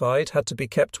notified had to be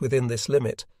kept within this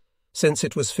limit, since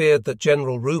it was feared that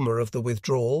general rumour of the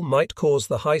withdrawal might cause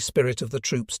the high spirit of the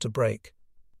troops to break.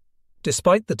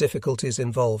 Despite the difficulties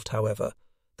involved, however,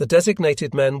 the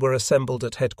designated men were assembled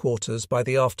at headquarters by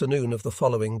the afternoon of the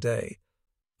following day.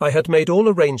 I had made all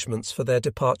arrangements for their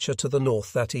departure to the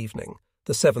north that evening,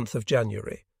 the 7th of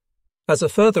January. As a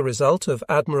further result of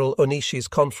Admiral Onishi's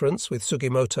conference with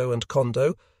Sugimoto and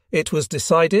Kondo, it was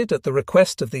decided at the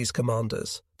request of these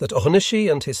commanders that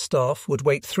Onishi and his staff would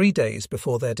wait 3 days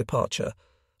before their departure,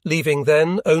 leaving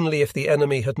then only if the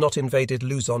enemy had not invaded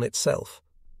Luzon itself.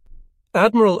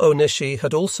 Admiral Onishi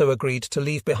had also agreed to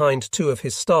leave behind 2 of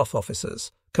his staff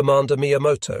officers, Commander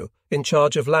Miyamoto, in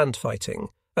charge of land fighting,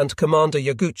 and Commander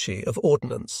Yaguchi of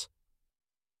ordnance.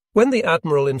 When the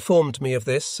Admiral informed me of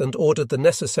this and ordered the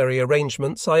necessary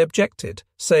arrangements, I objected,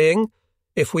 saying,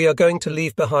 "If we are going to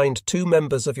leave behind 2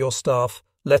 members of your staff,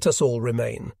 let us all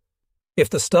remain. If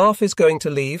the staff is going to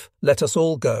leave, let us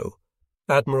all go."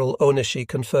 Admiral Onishi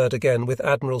conferred again with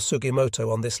Admiral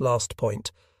Sugimoto on this last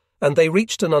point, and they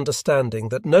reached an understanding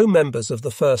that no members of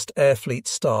the 1st Air Fleet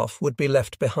staff would be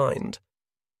left behind.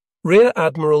 Rear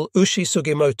Admiral Ushi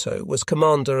Sugimoto was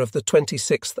commander of the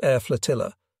 26th Air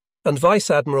Flotilla, and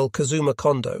Vice Admiral Kazuma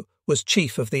Kondo was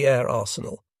chief of the air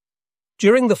arsenal.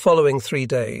 During the following 3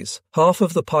 days, half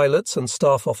of the pilots and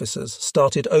staff officers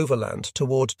started overland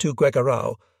toward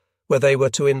Tuguegarao, where they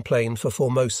were to in-plane for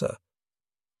Formosa.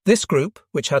 This group,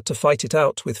 which had to fight it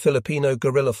out with Filipino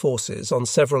guerrilla forces on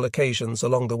several occasions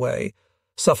along the way,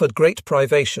 suffered great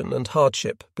privation and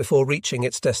hardship before reaching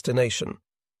its destination.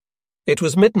 It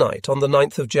was midnight on the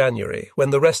 9th of January when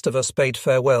the rest of us bade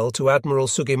farewell to Admiral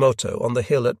Sugimoto on the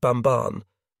hill at Bamban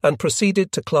and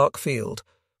proceeded to Clark Field,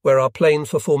 where our plane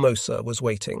for Formosa was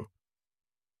waiting.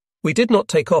 We did not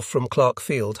take off from Clark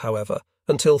Field, however,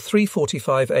 until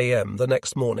 3:45 a.m. the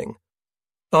next morning.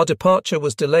 Our departure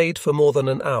was delayed for more than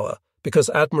an hour because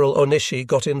Admiral Onishi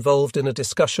got involved in a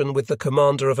discussion with the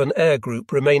commander of an air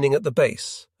group remaining at the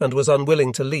base and was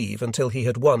unwilling to leave until he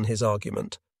had won his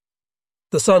argument.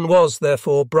 The sun was,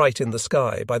 therefore, bright in the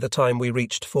sky by the time we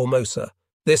reached Formosa.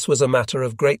 This was a matter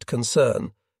of great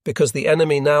concern, because the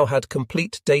enemy now had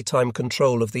complete daytime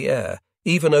control of the air,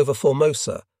 even over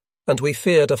Formosa, and we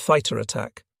feared a fighter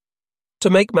attack. To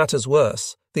make matters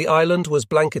worse, the island was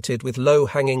blanketed with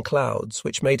low-hanging clouds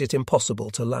which made it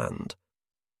impossible to land.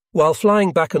 While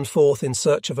flying back and forth in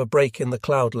search of a break in the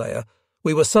cloud layer,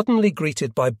 we were suddenly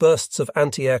greeted by bursts of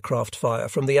anti-aircraft fire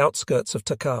from the outskirts of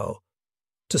Takao.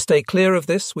 To stay clear of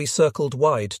this, we circled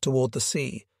wide toward the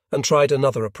sea and tried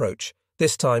another approach,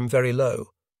 this time very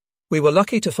low. We were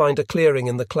lucky to find a clearing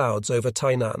in the clouds over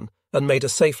Tainan and made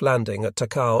a safe landing at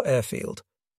Takao airfield.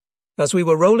 As we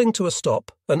were rolling to a stop,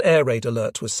 an air raid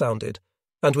alert was sounded,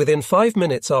 and within 5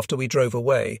 minutes after we drove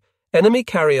away, enemy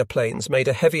carrier planes made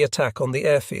a heavy attack on the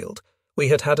airfield. We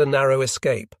had had a narrow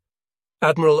escape.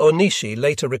 Admiral Onishi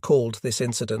later recalled this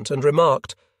incident and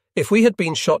remarked, "If we had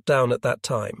been shot down at that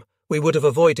time, we would have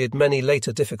avoided many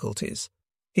later difficulties."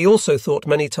 He also thought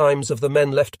many times of the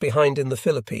men left behind in the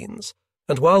Philippines,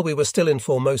 and while we were still in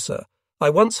Formosa, I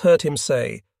once heard him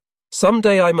say,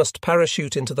 "Someday I must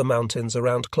parachute into the mountains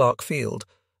around Clark Field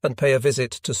and pay a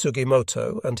visit to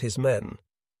Sugimoto and his men."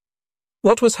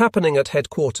 What was happening at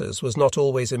headquarters was not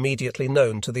always immediately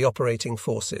known to the operating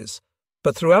forces,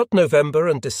 but throughout November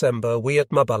and December we at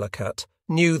Mabalacat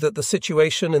knew that the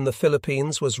situation in the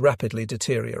Philippines was rapidly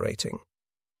deteriorating.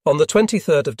 On the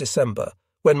 23rd of December,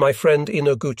 when my friend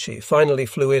Inoguchi finally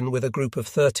flew in with a group of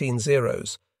 13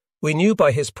 Zeros, we knew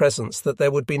by his presence that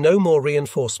there would be no more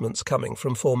reinforcements coming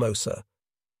from Formosa.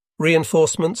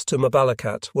 Reinforcements to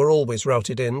Mabalacat were always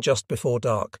routed in just before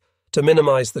dark, to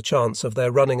minimize the chance of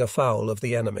their running afoul of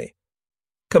the enemy.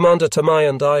 Commander Tamai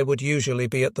and I would usually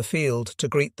be at the field to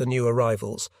greet the new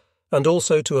arrivals, and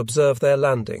also to observe their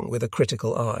landing with a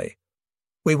critical eye.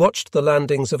 We watched the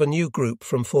landings of a new group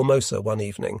from Formosa one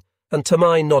evening, and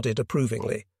Tamai nodded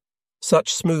approvingly.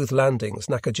 Such smooth landings,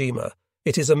 Nakajima.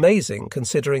 It is amazing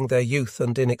considering their youth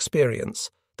and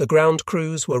inexperience. The ground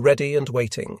crews were ready and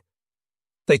waiting.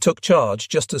 They took charge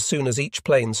just as soon as each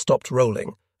plane stopped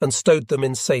rolling and stowed them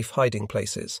in safe hiding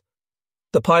places.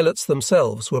 The pilots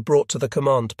themselves were brought to the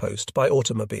command post by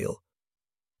automobile.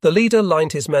 The leader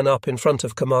lined his men up in front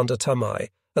of Commander Tamai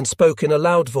and spoke in a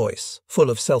loud voice,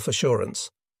 full of self-assurance.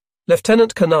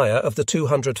 Lieutenant Kanaya of the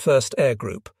 201st Air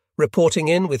Group, reporting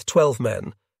in with 12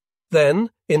 men. Then,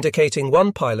 indicating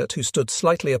one pilot who stood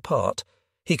slightly apart,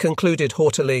 he concluded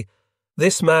haughtily,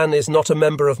 "This man is not a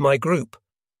member of my group."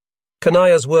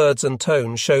 Kanaya's words and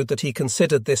tone showed that he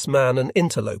considered this man an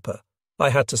interloper. I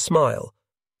had to smile,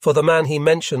 for the man he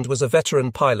mentioned was a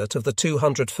veteran pilot of the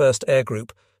 201st Air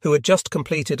Group who had just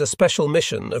completed a special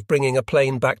mission of bringing a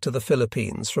plane back to the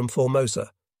Philippines from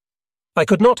Formosa. I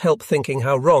could not help thinking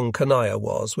how wrong Kanaya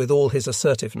was with all his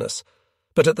assertiveness,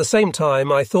 but at the same time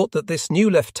I thought that this new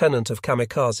lieutenant of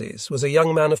Kamikazes was a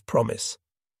young man of promise.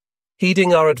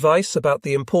 Heeding our advice about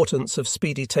the importance of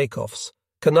speedy takeoffs,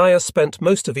 Kanaya spent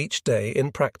most of each day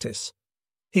in practice.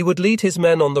 He would lead his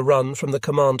men on the run from the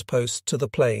command post to the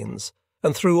planes,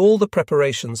 and through all the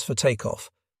preparations for takeoff,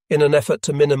 in an effort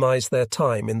to minimize their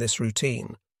time in this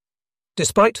routine.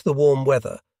 Despite the warm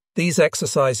weather, these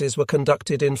exercises were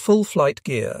conducted in full flight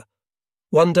gear.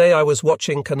 One day I was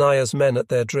watching Kanaya's men at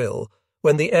their drill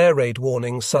when the air raid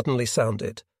warning suddenly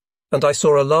sounded, and I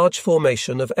saw a large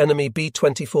formation of enemy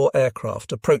B-24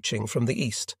 aircraft approaching from the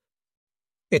east.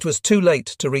 It was too late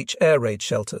to reach air raid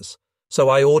shelters, so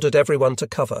I ordered everyone to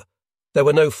cover. There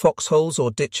were no foxholes or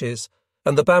ditches,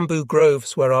 and the bamboo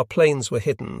groves where our planes were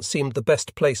hidden seemed the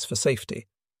best place for safety.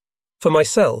 For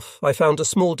myself, I found a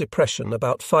small depression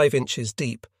about 5 inches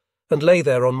deep, and lay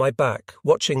there on my back,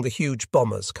 watching the huge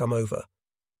bombers come over.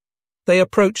 They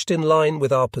approached in line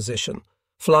with our position,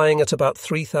 flying at about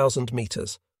 3,000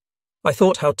 meters. I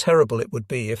thought how terrible it would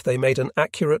be if they made an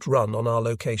accurate run on our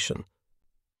location.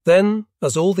 Then,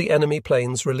 as all the enemy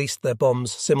planes released their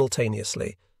bombs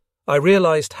simultaneously, I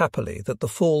realized happily that the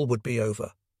fall would be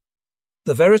over.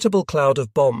 The veritable cloud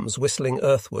of bombs whistling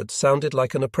earthward sounded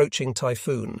like an approaching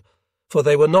typhoon, for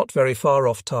they were not very far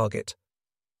off target.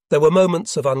 There were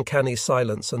moments of uncanny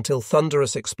silence until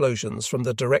thunderous explosions from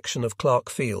the direction of Clark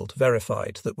Field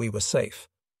verified that we were safe.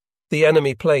 The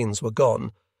enemy planes were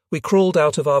gone. We crawled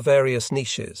out of our various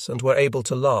niches and were able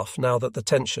to laugh now that the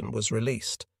tension was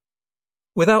released.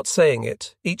 Without saying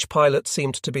it, each pilot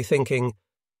seemed to be thinking,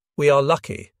 "We are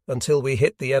lucky. Until we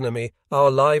hit the enemy,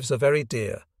 our lives are very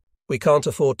dear. We can't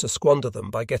afford to squander them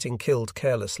by getting killed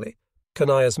carelessly."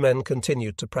 Kanaya's men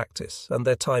continued to practice, and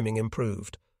their timing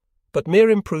improved. But mere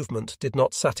improvement did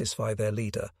not satisfy their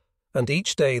leader, and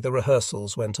each day the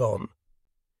rehearsals went on.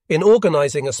 In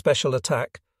organizing a special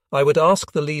attack, I would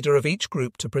ask the leader of each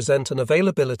group to present an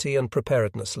availability and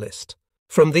preparedness list.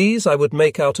 From these I would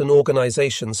make out an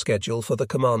organization schedule for the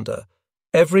commander.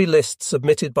 Every list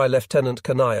submitted by Lieutenant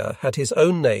Kanaya had his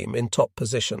own name in top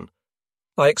position.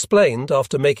 I explained,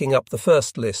 after making up the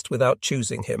first list without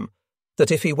choosing him, that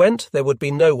if he went there would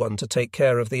be no one to take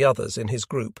care of the others in his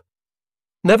group.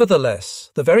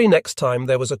 Nevertheless, the very next time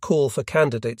there was a call for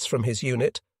candidates from his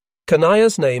unit,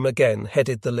 Kanaya's name again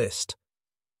headed the list.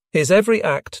 His every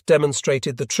act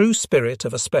demonstrated the true spirit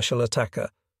of a special attacker.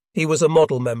 He was a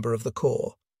model member of the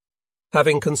Corps.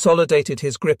 Having consolidated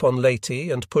his grip on Leyte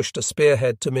and pushed a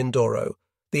spearhead to Mindoro,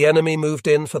 the enemy moved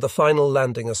in for the final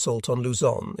landing assault on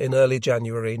Luzon in early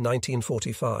January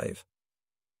 1945.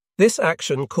 This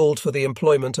action called for the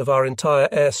employment of our entire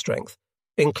air strength,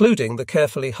 including the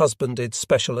carefully husbanded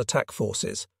Special Attack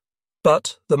Forces.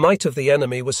 But the might of the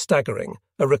enemy was staggering,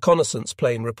 a reconnaissance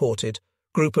plane reported,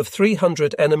 group of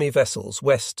 300 enemy vessels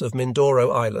west of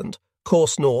Mindoro Island,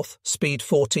 course north, speed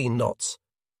 14 knots.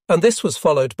 And this was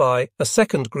followed by a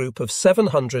second group of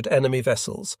 700 enemy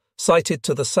vessels, sighted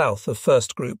to the south of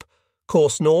first group,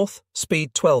 course north,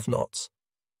 speed 12 knots.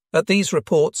 At these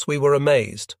reports we were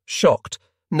amazed, shocked.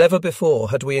 Never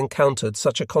before had we encountered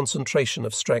such a concentration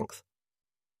of strength.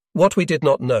 What we did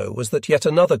not know was that yet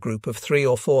another group of 300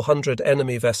 or 400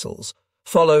 enemy vessels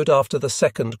followed after the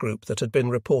second group that had been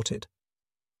reported.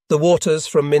 The waters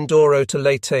from Mindoro to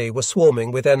Leyte were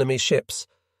swarming with enemy ships,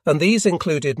 and these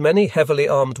included many heavily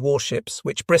armed warships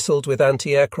which bristled with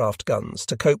anti-aircraft guns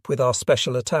to cope with our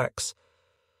special attacks.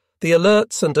 The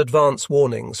alerts and advance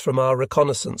warnings from our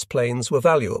reconnaissance planes were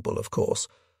valuable, of course,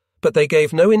 but they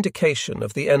gave no indication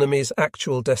of the enemy's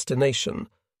actual destination.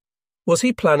 Was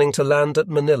he planning to land at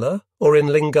Manila or in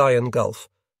Lingayen Gulf?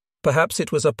 Perhaps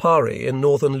it was Apari in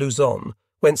northern Luzon,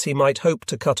 whence he might hope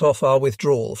to cut off our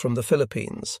withdrawal from the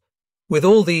Philippines. With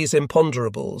all these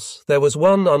imponderables, there was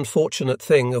one unfortunate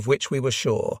thing of which we were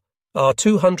sure. Our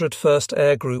 201st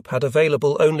Air Group had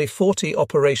available only 40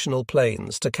 operational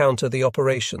planes to counter the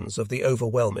operations of the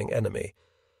overwhelming enemy.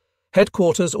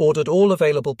 Headquarters ordered all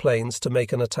available planes to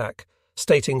make an attack,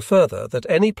 stating further that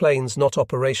any planes not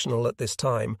operational at this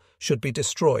time should be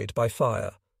destroyed by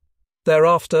fire.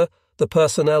 Thereafter, the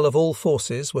personnel of all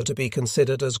forces were to be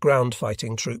considered as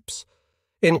ground-fighting troops.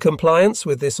 In compliance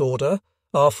with this order,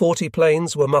 our 40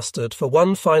 planes were mustered for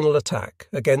one final attack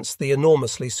against the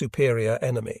enormously superior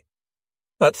enemy.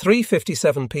 At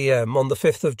 3:57 p.m. on the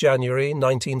 5th of January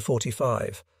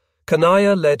 1945,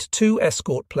 Kanaya led 2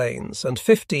 escort planes and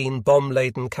 15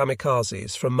 bomb-laden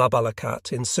kamikazes from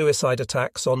Mabalacat in suicide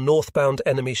attacks on northbound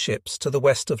enemy ships to the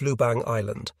west of Lubang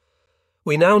Island.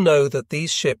 We now know that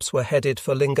these ships were headed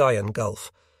for Lingayen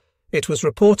Gulf. It was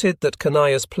reported that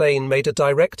Kanaya's plane made a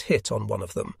direct hit on one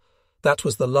of them. That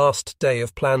was the last day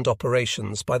of planned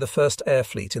operations by the 1st Air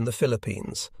Fleet in the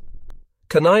Philippines.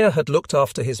 Kanaya had looked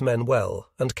after his men well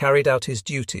and carried out his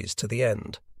duties to the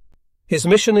end. His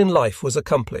mission in life was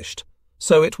accomplished.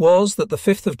 So it was that the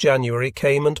 5th of January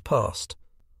came and passed.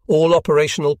 All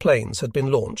operational planes had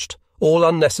been launched. All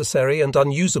unnecessary and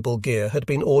unusable gear had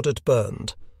been ordered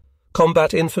burned.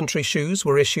 Combat infantry shoes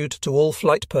were issued to all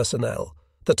flight personnel.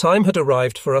 The time had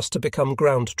arrived for us to become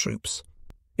ground troops.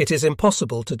 It is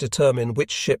impossible to determine which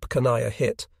ship Kanaya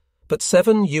hit, but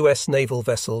 7 U.S. naval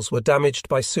vessels were damaged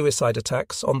by suicide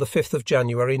attacks on the 5th of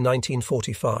January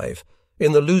 1945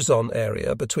 in the Luzon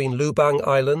area between Lubang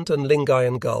Island and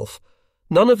Lingayen Gulf.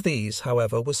 None of these,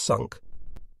 however, was sunk.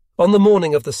 On the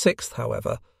morning of the 6th,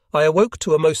 however, I awoke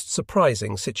to a most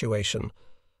surprising situation.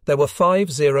 There were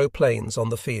 5 Zero planes on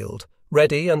the field,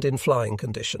 ready and in flying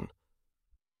condition.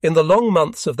 In the long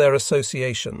months of their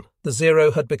association, the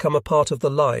Zero had become a part of the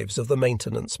lives of the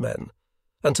maintenance men,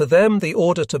 and to them the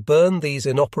order to burn these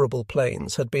inoperable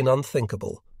planes had been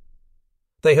unthinkable.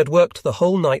 They had worked the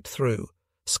whole night through,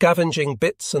 scavenging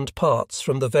bits and parts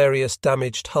from the various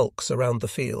damaged hulks around the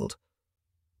field.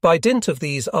 By dint of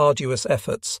these arduous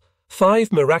efforts,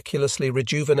 5 miraculously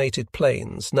rejuvenated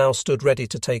planes now stood ready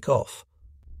to take off.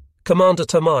 Commander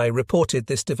Tamai reported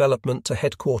this development to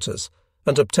headquarters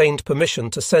and obtained permission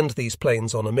to send these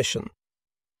planes on a mission.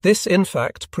 This, in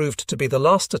fact, proved to be the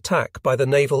last attack by the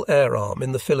Naval Air Arm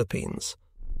in the Philippines.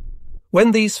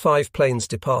 When these 5 planes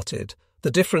departed, the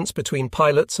difference between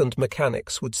pilots and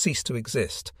mechanics would cease to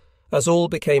exist, as all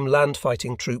became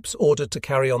land-fighting troops ordered to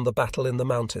carry on the battle in the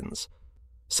mountains.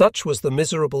 Such was the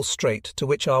miserable strait to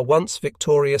which our once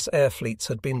victorious air fleets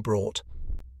had been brought.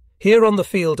 Here on the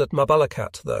field at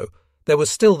Mabalacat, though, there was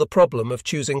still the problem of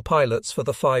choosing pilots for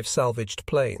the 5 salvaged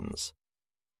planes.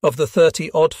 Of the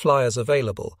 30-odd flyers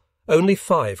available, only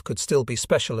 5 could still be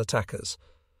special attackers.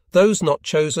 Those not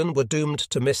chosen were doomed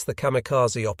to miss the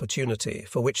kamikaze opportunity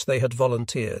for which they had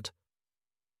volunteered.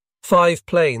 5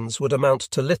 planes would amount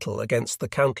to little against the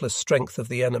countless strength of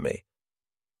the enemy.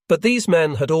 But these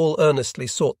men had all earnestly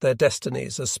sought their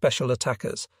destinies as special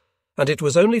attackers, and it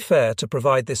was only fair to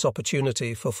provide this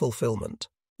opportunity for fulfillment.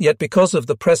 Yet because of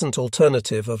the present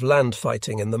alternative of land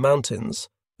fighting in the mountains,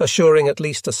 assuring at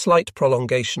least a slight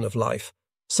prolongation of life,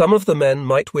 some of the men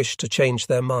might wish to change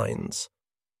their minds.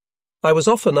 I was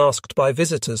often asked by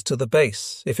visitors to the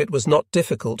base if it was not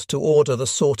difficult to order the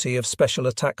sortie of special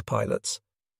attack pilots.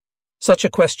 Such a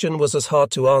question was as hard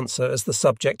to answer as the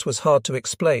subject was hard to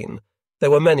explain. There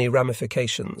were many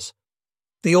ramifications.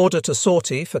 The order to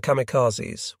sortie for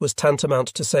kamikazes was tantamount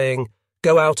to saying,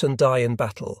 "Go out and die in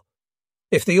battle."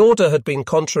 If the order had been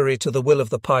contrary to the will of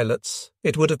the pilots,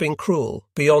 it would have been cruel,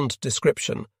 beyond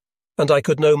description, and I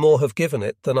could no more have given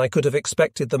it than I could have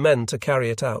expected the men to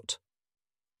carry it out.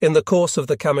 In the course of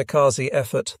the kamikaze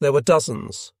effort, there were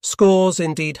dozens, scores,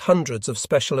 indeed hundreds of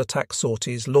special attack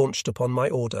sorties launched upon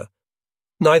my order.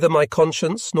 Neither my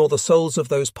conscience nor the souls of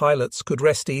those pilots could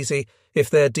rest easy if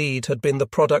their deed had been the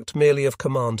product merely of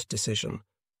command decision.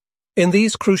 In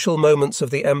these crucial moments of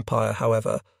the Empire,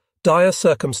 however, dire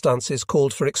circumstances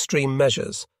called for extreme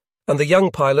measures, and the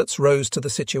young pilots rose to the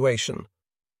situation.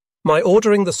 My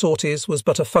ordering the sorties was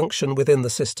but a function within the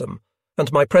system,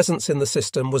 and my presence in the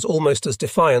system was almost as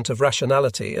defiant of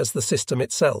rationality as the system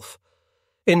itself.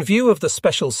 In view of the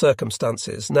special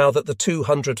circumstances, now that the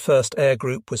 201st Air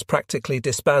Group was practically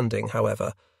disbanding,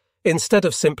 however, instead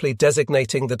of simply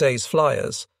designating the day's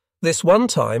flyers, this one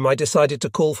time I decided to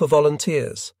call for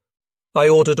volunteers. I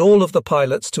ordered all of the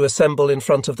pilots to assemble in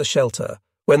front of the shelter.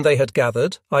 When they had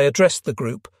gathered, I addressed the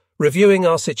group, reviewing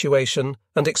our situation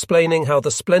and explaining how the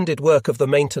splendid work of the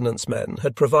maintenance men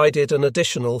had provided an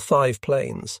additional 5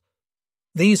 planes.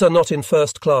 These are not in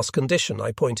first-class condition,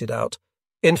 I pointed out.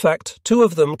 In fact, 2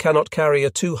 of them cannot carry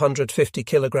a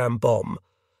 250-kilogram bomb,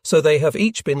 so they have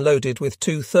each been loaded with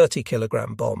 2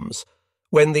 30-kilogram bombs.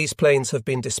 When these planes have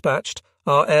been dispatched,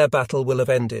 our air battle will have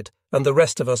ended, and the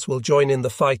rest of us will join in the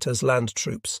fight as land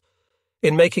troops.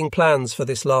 In making plans for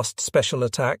this last special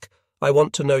attack, I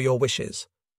want to know your wishes.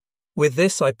 With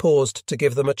this, I paused to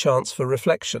give them a chance for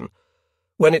reflection.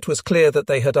 When it was clear that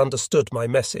they had understood my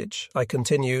message, I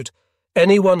continued,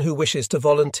 "Anyone who wishes to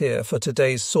volunteer for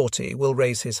today's sortie will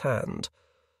raise his hand."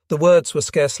 The words were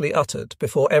scarcely uttered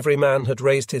before every man had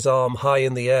raised his arm high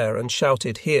in the air and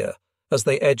shouted, "Here," as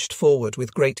they edged forward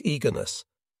with great eagerness.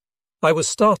 I was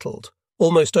startled,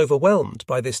 almost overwhelmed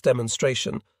by this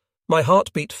demonstration. My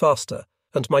heart beat faster,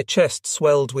 and my chest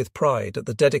swelled with pride at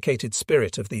the dedicated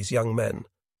spirit of these young men.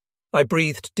 I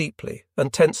breathed deeply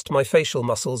and tensed my facial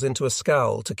muscles into a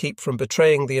scowl to keep from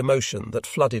betraying the emotion that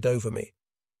flooded over me.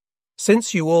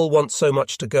 "Since you all want so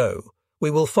much to go,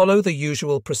 we will follow the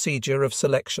usual procedure of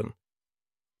selection.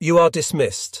 You are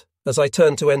dismissed." As I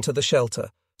turned to enter the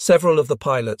shelter, several of the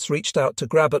pilots reached out to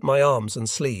grab at my arms and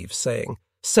sleeves, saying,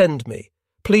 "Send me.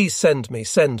 Please send me,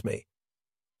 send me."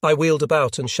 I wheeled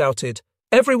about and shouted,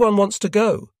 "Everyone wants to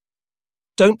go."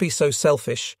 "Don't be so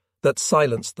selfish," that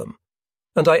silenced them,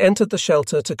 and I entered the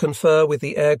shelter to confer with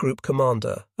the Air Group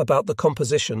commander about the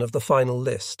composition of the final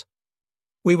list.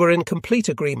 We were in complete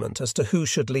agreement as to who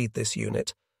should lead this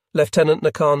unit. Lieutenant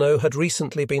Nakano had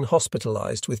recently been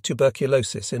hospitalized with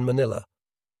tuberculosis in Manila.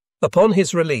 Upon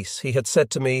his release, he had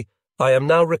said to me, "I am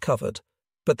now recovered,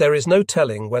 but there is no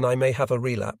telling when I may have a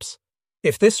relapse.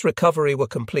 If this recovery were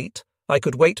complete, I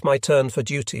could wait my turn for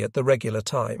duty at the regular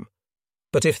time.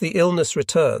 But if the illness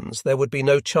returns, there would be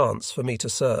no chance for me to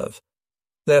serve.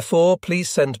 Therefore, please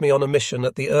send me on a mission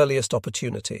at the earliest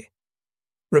opportunity."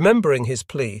 Remembering his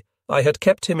plea, I had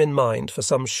kept him in mind for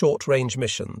some short-range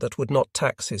mission that would not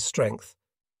tax his strength.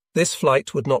 This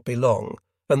flight would not be long,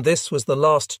 and this was the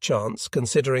last chance,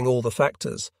 considering all the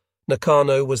factors.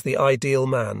 Nakano was the ideal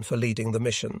man for leading the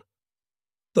mission.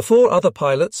 The 4 other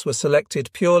pilots were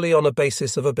selected purely on a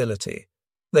basis of ability.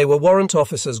 They were Warrant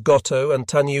Officers Goto and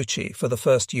Tanyuchi for the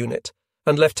first unit,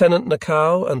 and Lieutenant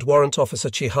Nakao and Warrant Officer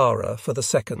Chihara for the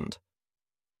second.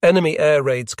 Enemy air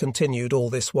raids continued all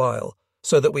this while,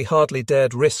 so that we hardly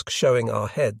dared risk showing our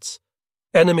heads.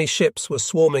 Enemy ships were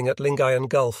swarming at Lingayen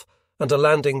Gulf, and a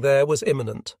landing there was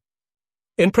imminent.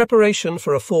 In preparation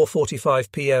for a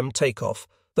 4:45 p.m. takeoff,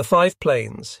 the 5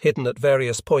 planes, hidden at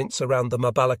various points around the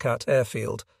Mabalacat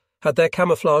airfield, had their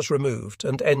camouflage removed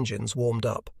and engines warmed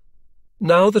up.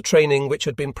 Now the training which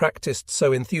had been practiced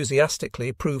so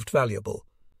enthusiastically proved valuable.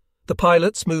 The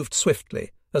pilots moved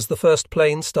swiftly. As the first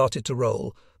plane started to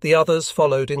roll, the others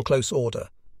followed in close order.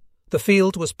 The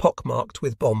field was pockmarked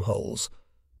with bomb holes,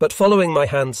 but following my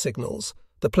hand signals,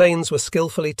 the planes were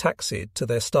skillfully taxied to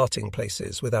their starting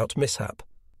places without mishap.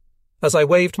 As I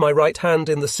waved my right hand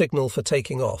in the signal for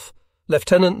taking off,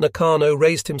 Lieutenant Nakano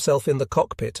raised himself in the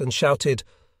cockpit and shouted,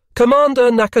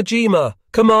 "Commander Nakajima!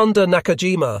 Commander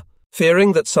Nakajima!"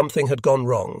 Fearing that something had gone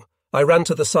wrong, I ran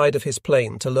to the side of his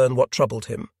plane to learn what troubled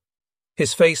him.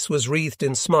 His face was wreathed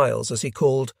in smiles as he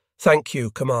called, "Thank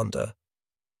you, Commander."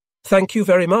 "Thank you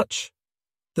very much."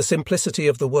 The simplicity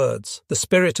of the words, the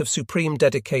spirit of supreme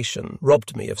dedication,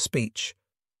 robbed me of speech.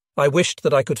 I wished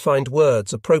that I could find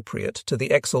words appropriate to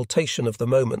the exaltation of the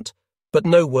moment, but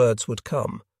no words would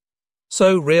come.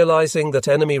 So, realizing that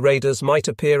enemy raiders might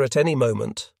appear at any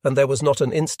moment, and there was not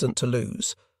an instant to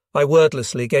lose, I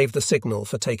wordlessly gave the signal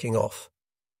for taking off.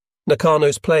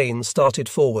 Nakano's plane started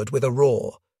forward with a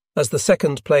roar. As the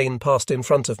second plane passed in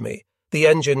front of me, the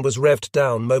engine was revved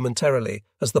down momentarily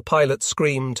as the pilot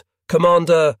screamed,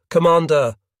 "Commander!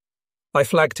 Commander!" I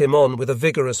flagged him on with a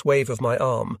vigorous wave of my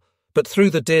arm, but through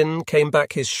the din came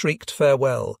back his shrieked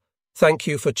farewell, "Thank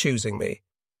you for choosing me."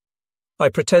 I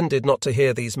pretended not to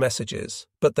hear these messages,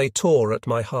 but they tore at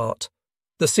my heart.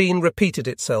 The scene repeated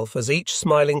itself as each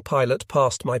smiling pilot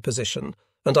passed my position,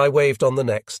 and I waved on the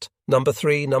next, number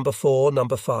 3, number 4,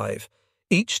 number 5.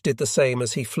 Each did the same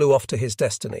as he flew off to his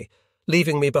destiny,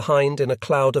 leaving me behind in a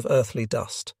cloud of earthly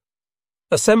dust.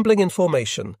 Assembling in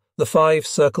formation, the 5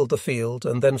 circled the field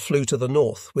and then flew to the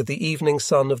north with the evening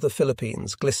sun of the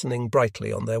Philippines glistening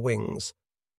brightly on their wings.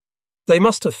 They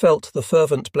must have felt the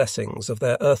fervent blessings of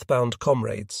their earthbound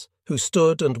comrades, who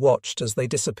stood and watched as they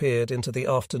disappeared into the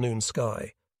afternoon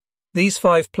sky. These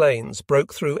 5 planes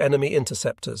broke through enemy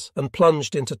interceptors and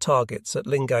plunged into targets at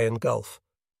Lingayen Gulf.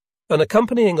 An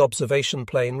accompanying observation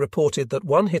plane reported that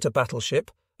one hit a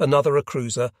battleship, another a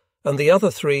cruiser, and the other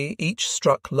 3 each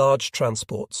struck large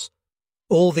transports.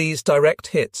 All these direct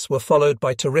hits were followed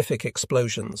by terrific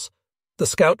explosions. The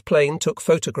scout plane took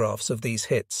photographs of these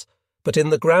hits, but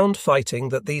in the ground fighting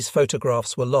that these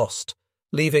photographs were lost,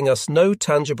 leaving us no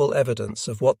tangible evidence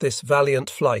of what this valiant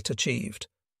flight achieved.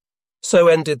 So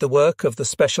ended the work of the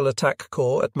Special Attack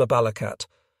Corps at Mabalacat,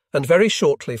 and very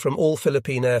shortly from all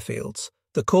Philippine airfields,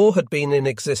 the Corps had been in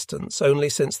existence only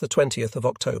since the 20th of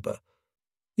October.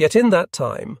 Yet in that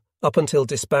time, up until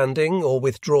disbanding or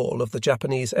withdrawal of the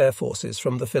Japanese air forces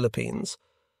from the Philippines,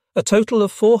 a total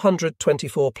of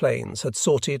 424 planes had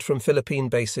sortied from Philippine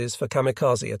bases for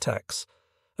kamikaze attacks,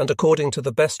 and according to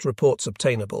the best reports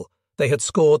obtainable, they had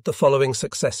scored the following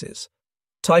successes.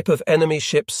 Type of enemy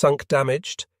ships sunk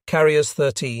damaged, carriers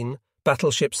 13,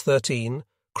 battleships 13,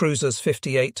 cruisers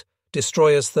 58,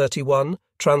 destroyers 31,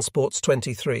 transports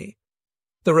 23.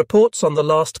 The reports on the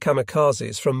last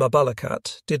kamikazes from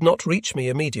Mabalacat did not reach me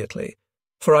immediately,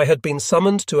 for I had been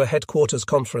summoned to a headquarters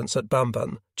conference at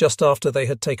Bamban just after they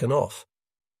had taken off.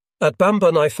 At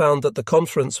Bamban I found that the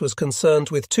conference was concerned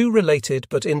with 2 related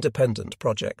but independent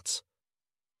projects.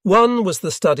 One was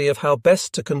the study of how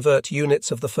best to convert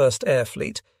units of the 1st Air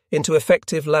Fleet into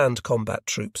effective land combat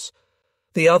troops.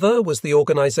 The other was the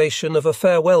organisation of a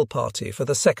farewell party for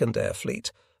the 2nd Air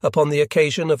Fleet upon the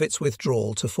occasion of its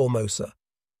withdrawal to Formosa.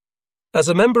 As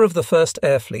a member of the 1st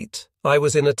Air Fleet, I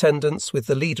was in attendance with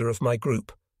the leader of my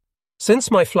group.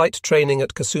 Since my flight training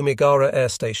at Kasumigara Air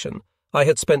Station, I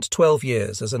had spent 12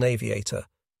 years as an aviator.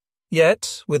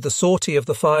 Yet, with the sortie of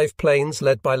the 5 planes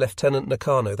led by Lieutenant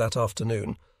Nakano that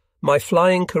afternoon, my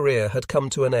flying career had come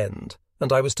to an end,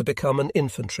 and I was to become an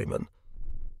infantryman.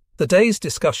 The day's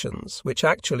discussions, which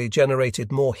actually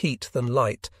generated more heat than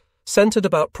light, centred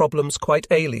about problems quite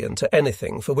alien to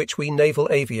anything for which we naval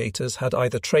aviators had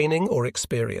either training or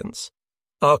experience.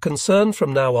 Our concern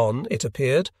from now on, it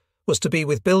appeared, was to be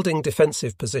with building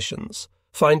defensive positions,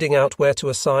 finding out where to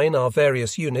assign our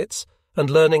various units, and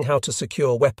learning how to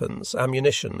secure weapons,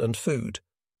 ammunition, and food.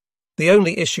 The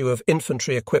only issue of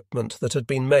infantry equipment that had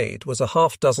been made was a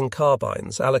half-dozen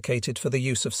carbines allocated for the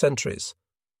use of sentries.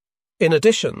 In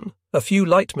addition, a few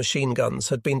light machine guns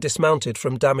had been dismounted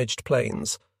from damaged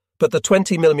planes, but the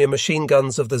 20mm machine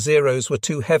guns of the Zeros were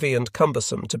too heavy and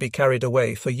cumbersome to be carried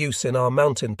away for use in our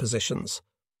mountain positions.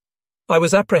 I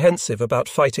was apprehensive about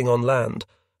fighting on land,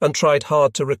 and tried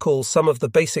hard to recall some of the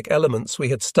basic elements we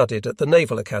had studied at the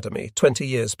Naval Academy 20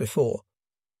 years before.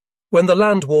 When the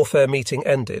land warfare meeting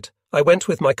ended, I went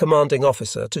with my commanding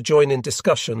officer to join in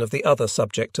discussion of the other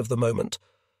subject of the moment.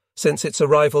 Since its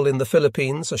arrival in the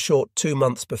Philippines a short 2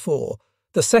 months before,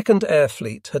 the Second Air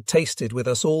Fleet had tasted with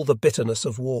us all the bitterness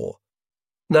of war.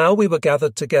 Now we were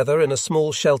gathered together in a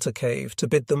small shelter cave to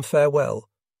bid them farewell.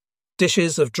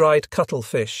 Dishes of dried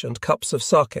cuttlefish and cups of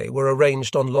sake were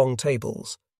arranged on long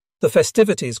tables. The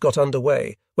festivities got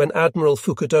underway when Admiral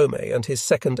Fukudome and his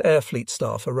Second Air Fleet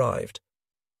staff arrived.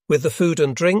 With the food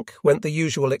and drink went the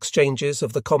usual exchanges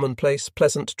of the commonplace,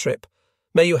 pleasant trip.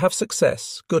 May you have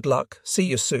success, good luck, see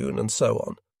you soon, and so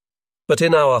on. But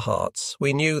in our hearts,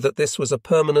 we knew that this was a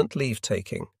permanent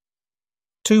leave-taking.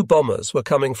 2 bombers were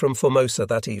coming from Formosa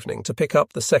that evening to pick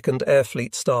up the Second Air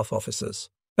Fleet staff officers.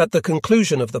 At the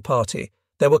conclusion of the party,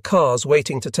 there were cars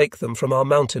waiting to take them from our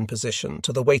mountain position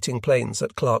to the waiting planes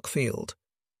at Clark Field.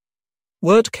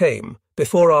 Word came,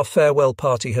 before our farewell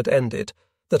party had ended,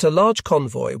 that a large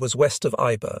convoy was west of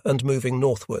Iba and moving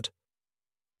northward.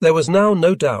 There was now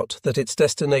no doubt that its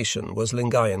destination was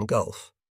Lingayen Gulf.